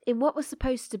 in what was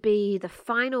supposed to be the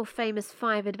final Famous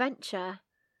 5 adventure,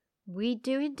 we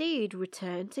do indeed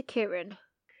return to Kieran.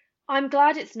 I'm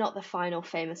glad it's not the final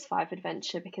Famous 5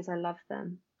 adventure because I love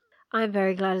them. I'm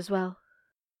very glad as well.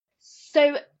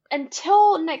 So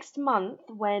until next month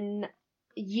when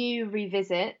you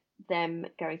revisit them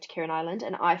going to Kieran Island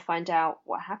and I find out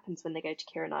what happens when they go to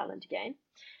Kieran Island again,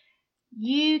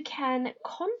 you can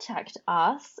contact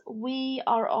us. We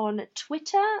are on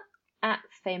Twitter at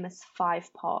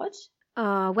Famous5Pod.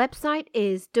 Our website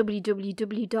is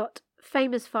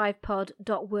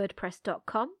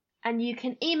www.famous5pod.wordpress.com. And you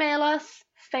can email us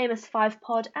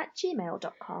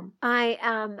famous5pod@gmail.com. I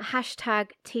am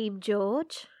 #Team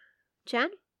George.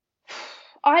 Jen?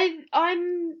 I'm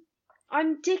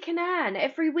Dick and Anne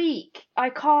every week. I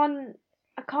can't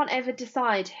ever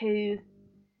decide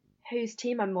whose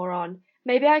team I'm more on.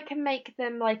 Maybe I can make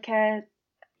them like a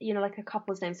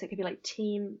couple's name, so it could be like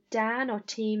Team Dan or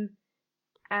Team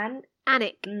Anne.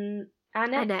 Anik. Anik.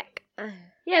 Anik.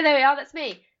 Yeah, there we are. That's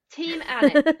me. Team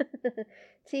Anik.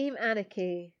 Team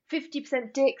Anarchy.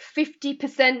 50% Dick,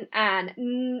 50% Anne.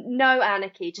 No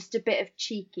anarchy, just a bit of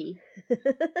cheeky.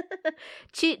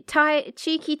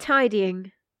 Cheeky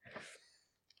tidying.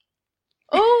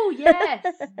 Oh, yes.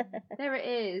 There it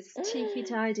is. Cheeky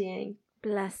tidying.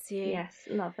 Bless you. Yes,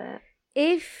 love it.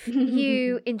 If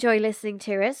you enjoy listening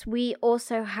to us, we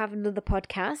also have another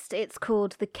podcast. It's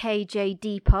called the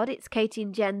KJD Pod. It's Katie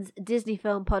and Jen's Disney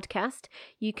film podcast.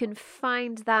 You can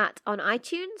find that on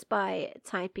iTunes by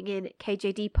typing in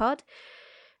KJD Pod.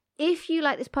 If you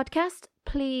like this podcast,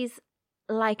 please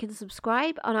like and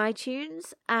subscribe on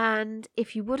iTunes. And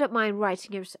if you wouldn't mind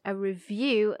writing us a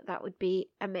review, that would be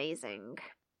amazing.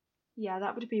 Yeah,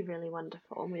 that would be really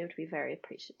wonderful, and we would be very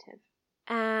appreciative.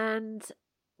 And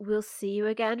we'll see you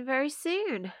again very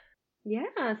soon.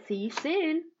 Yeah, see you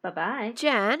soon. Bye-bye.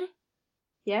 Jen?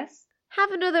 Yes?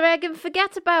 Have another egg and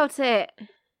forget about it.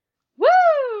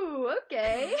 Woo!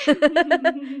 Okay.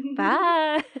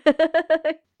 Bye.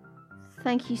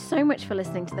 Thank you so much for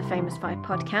listening to the Famous 5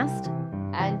 podcast.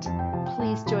 And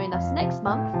please join us next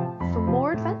month for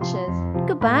more adventures.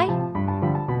 Goodbye.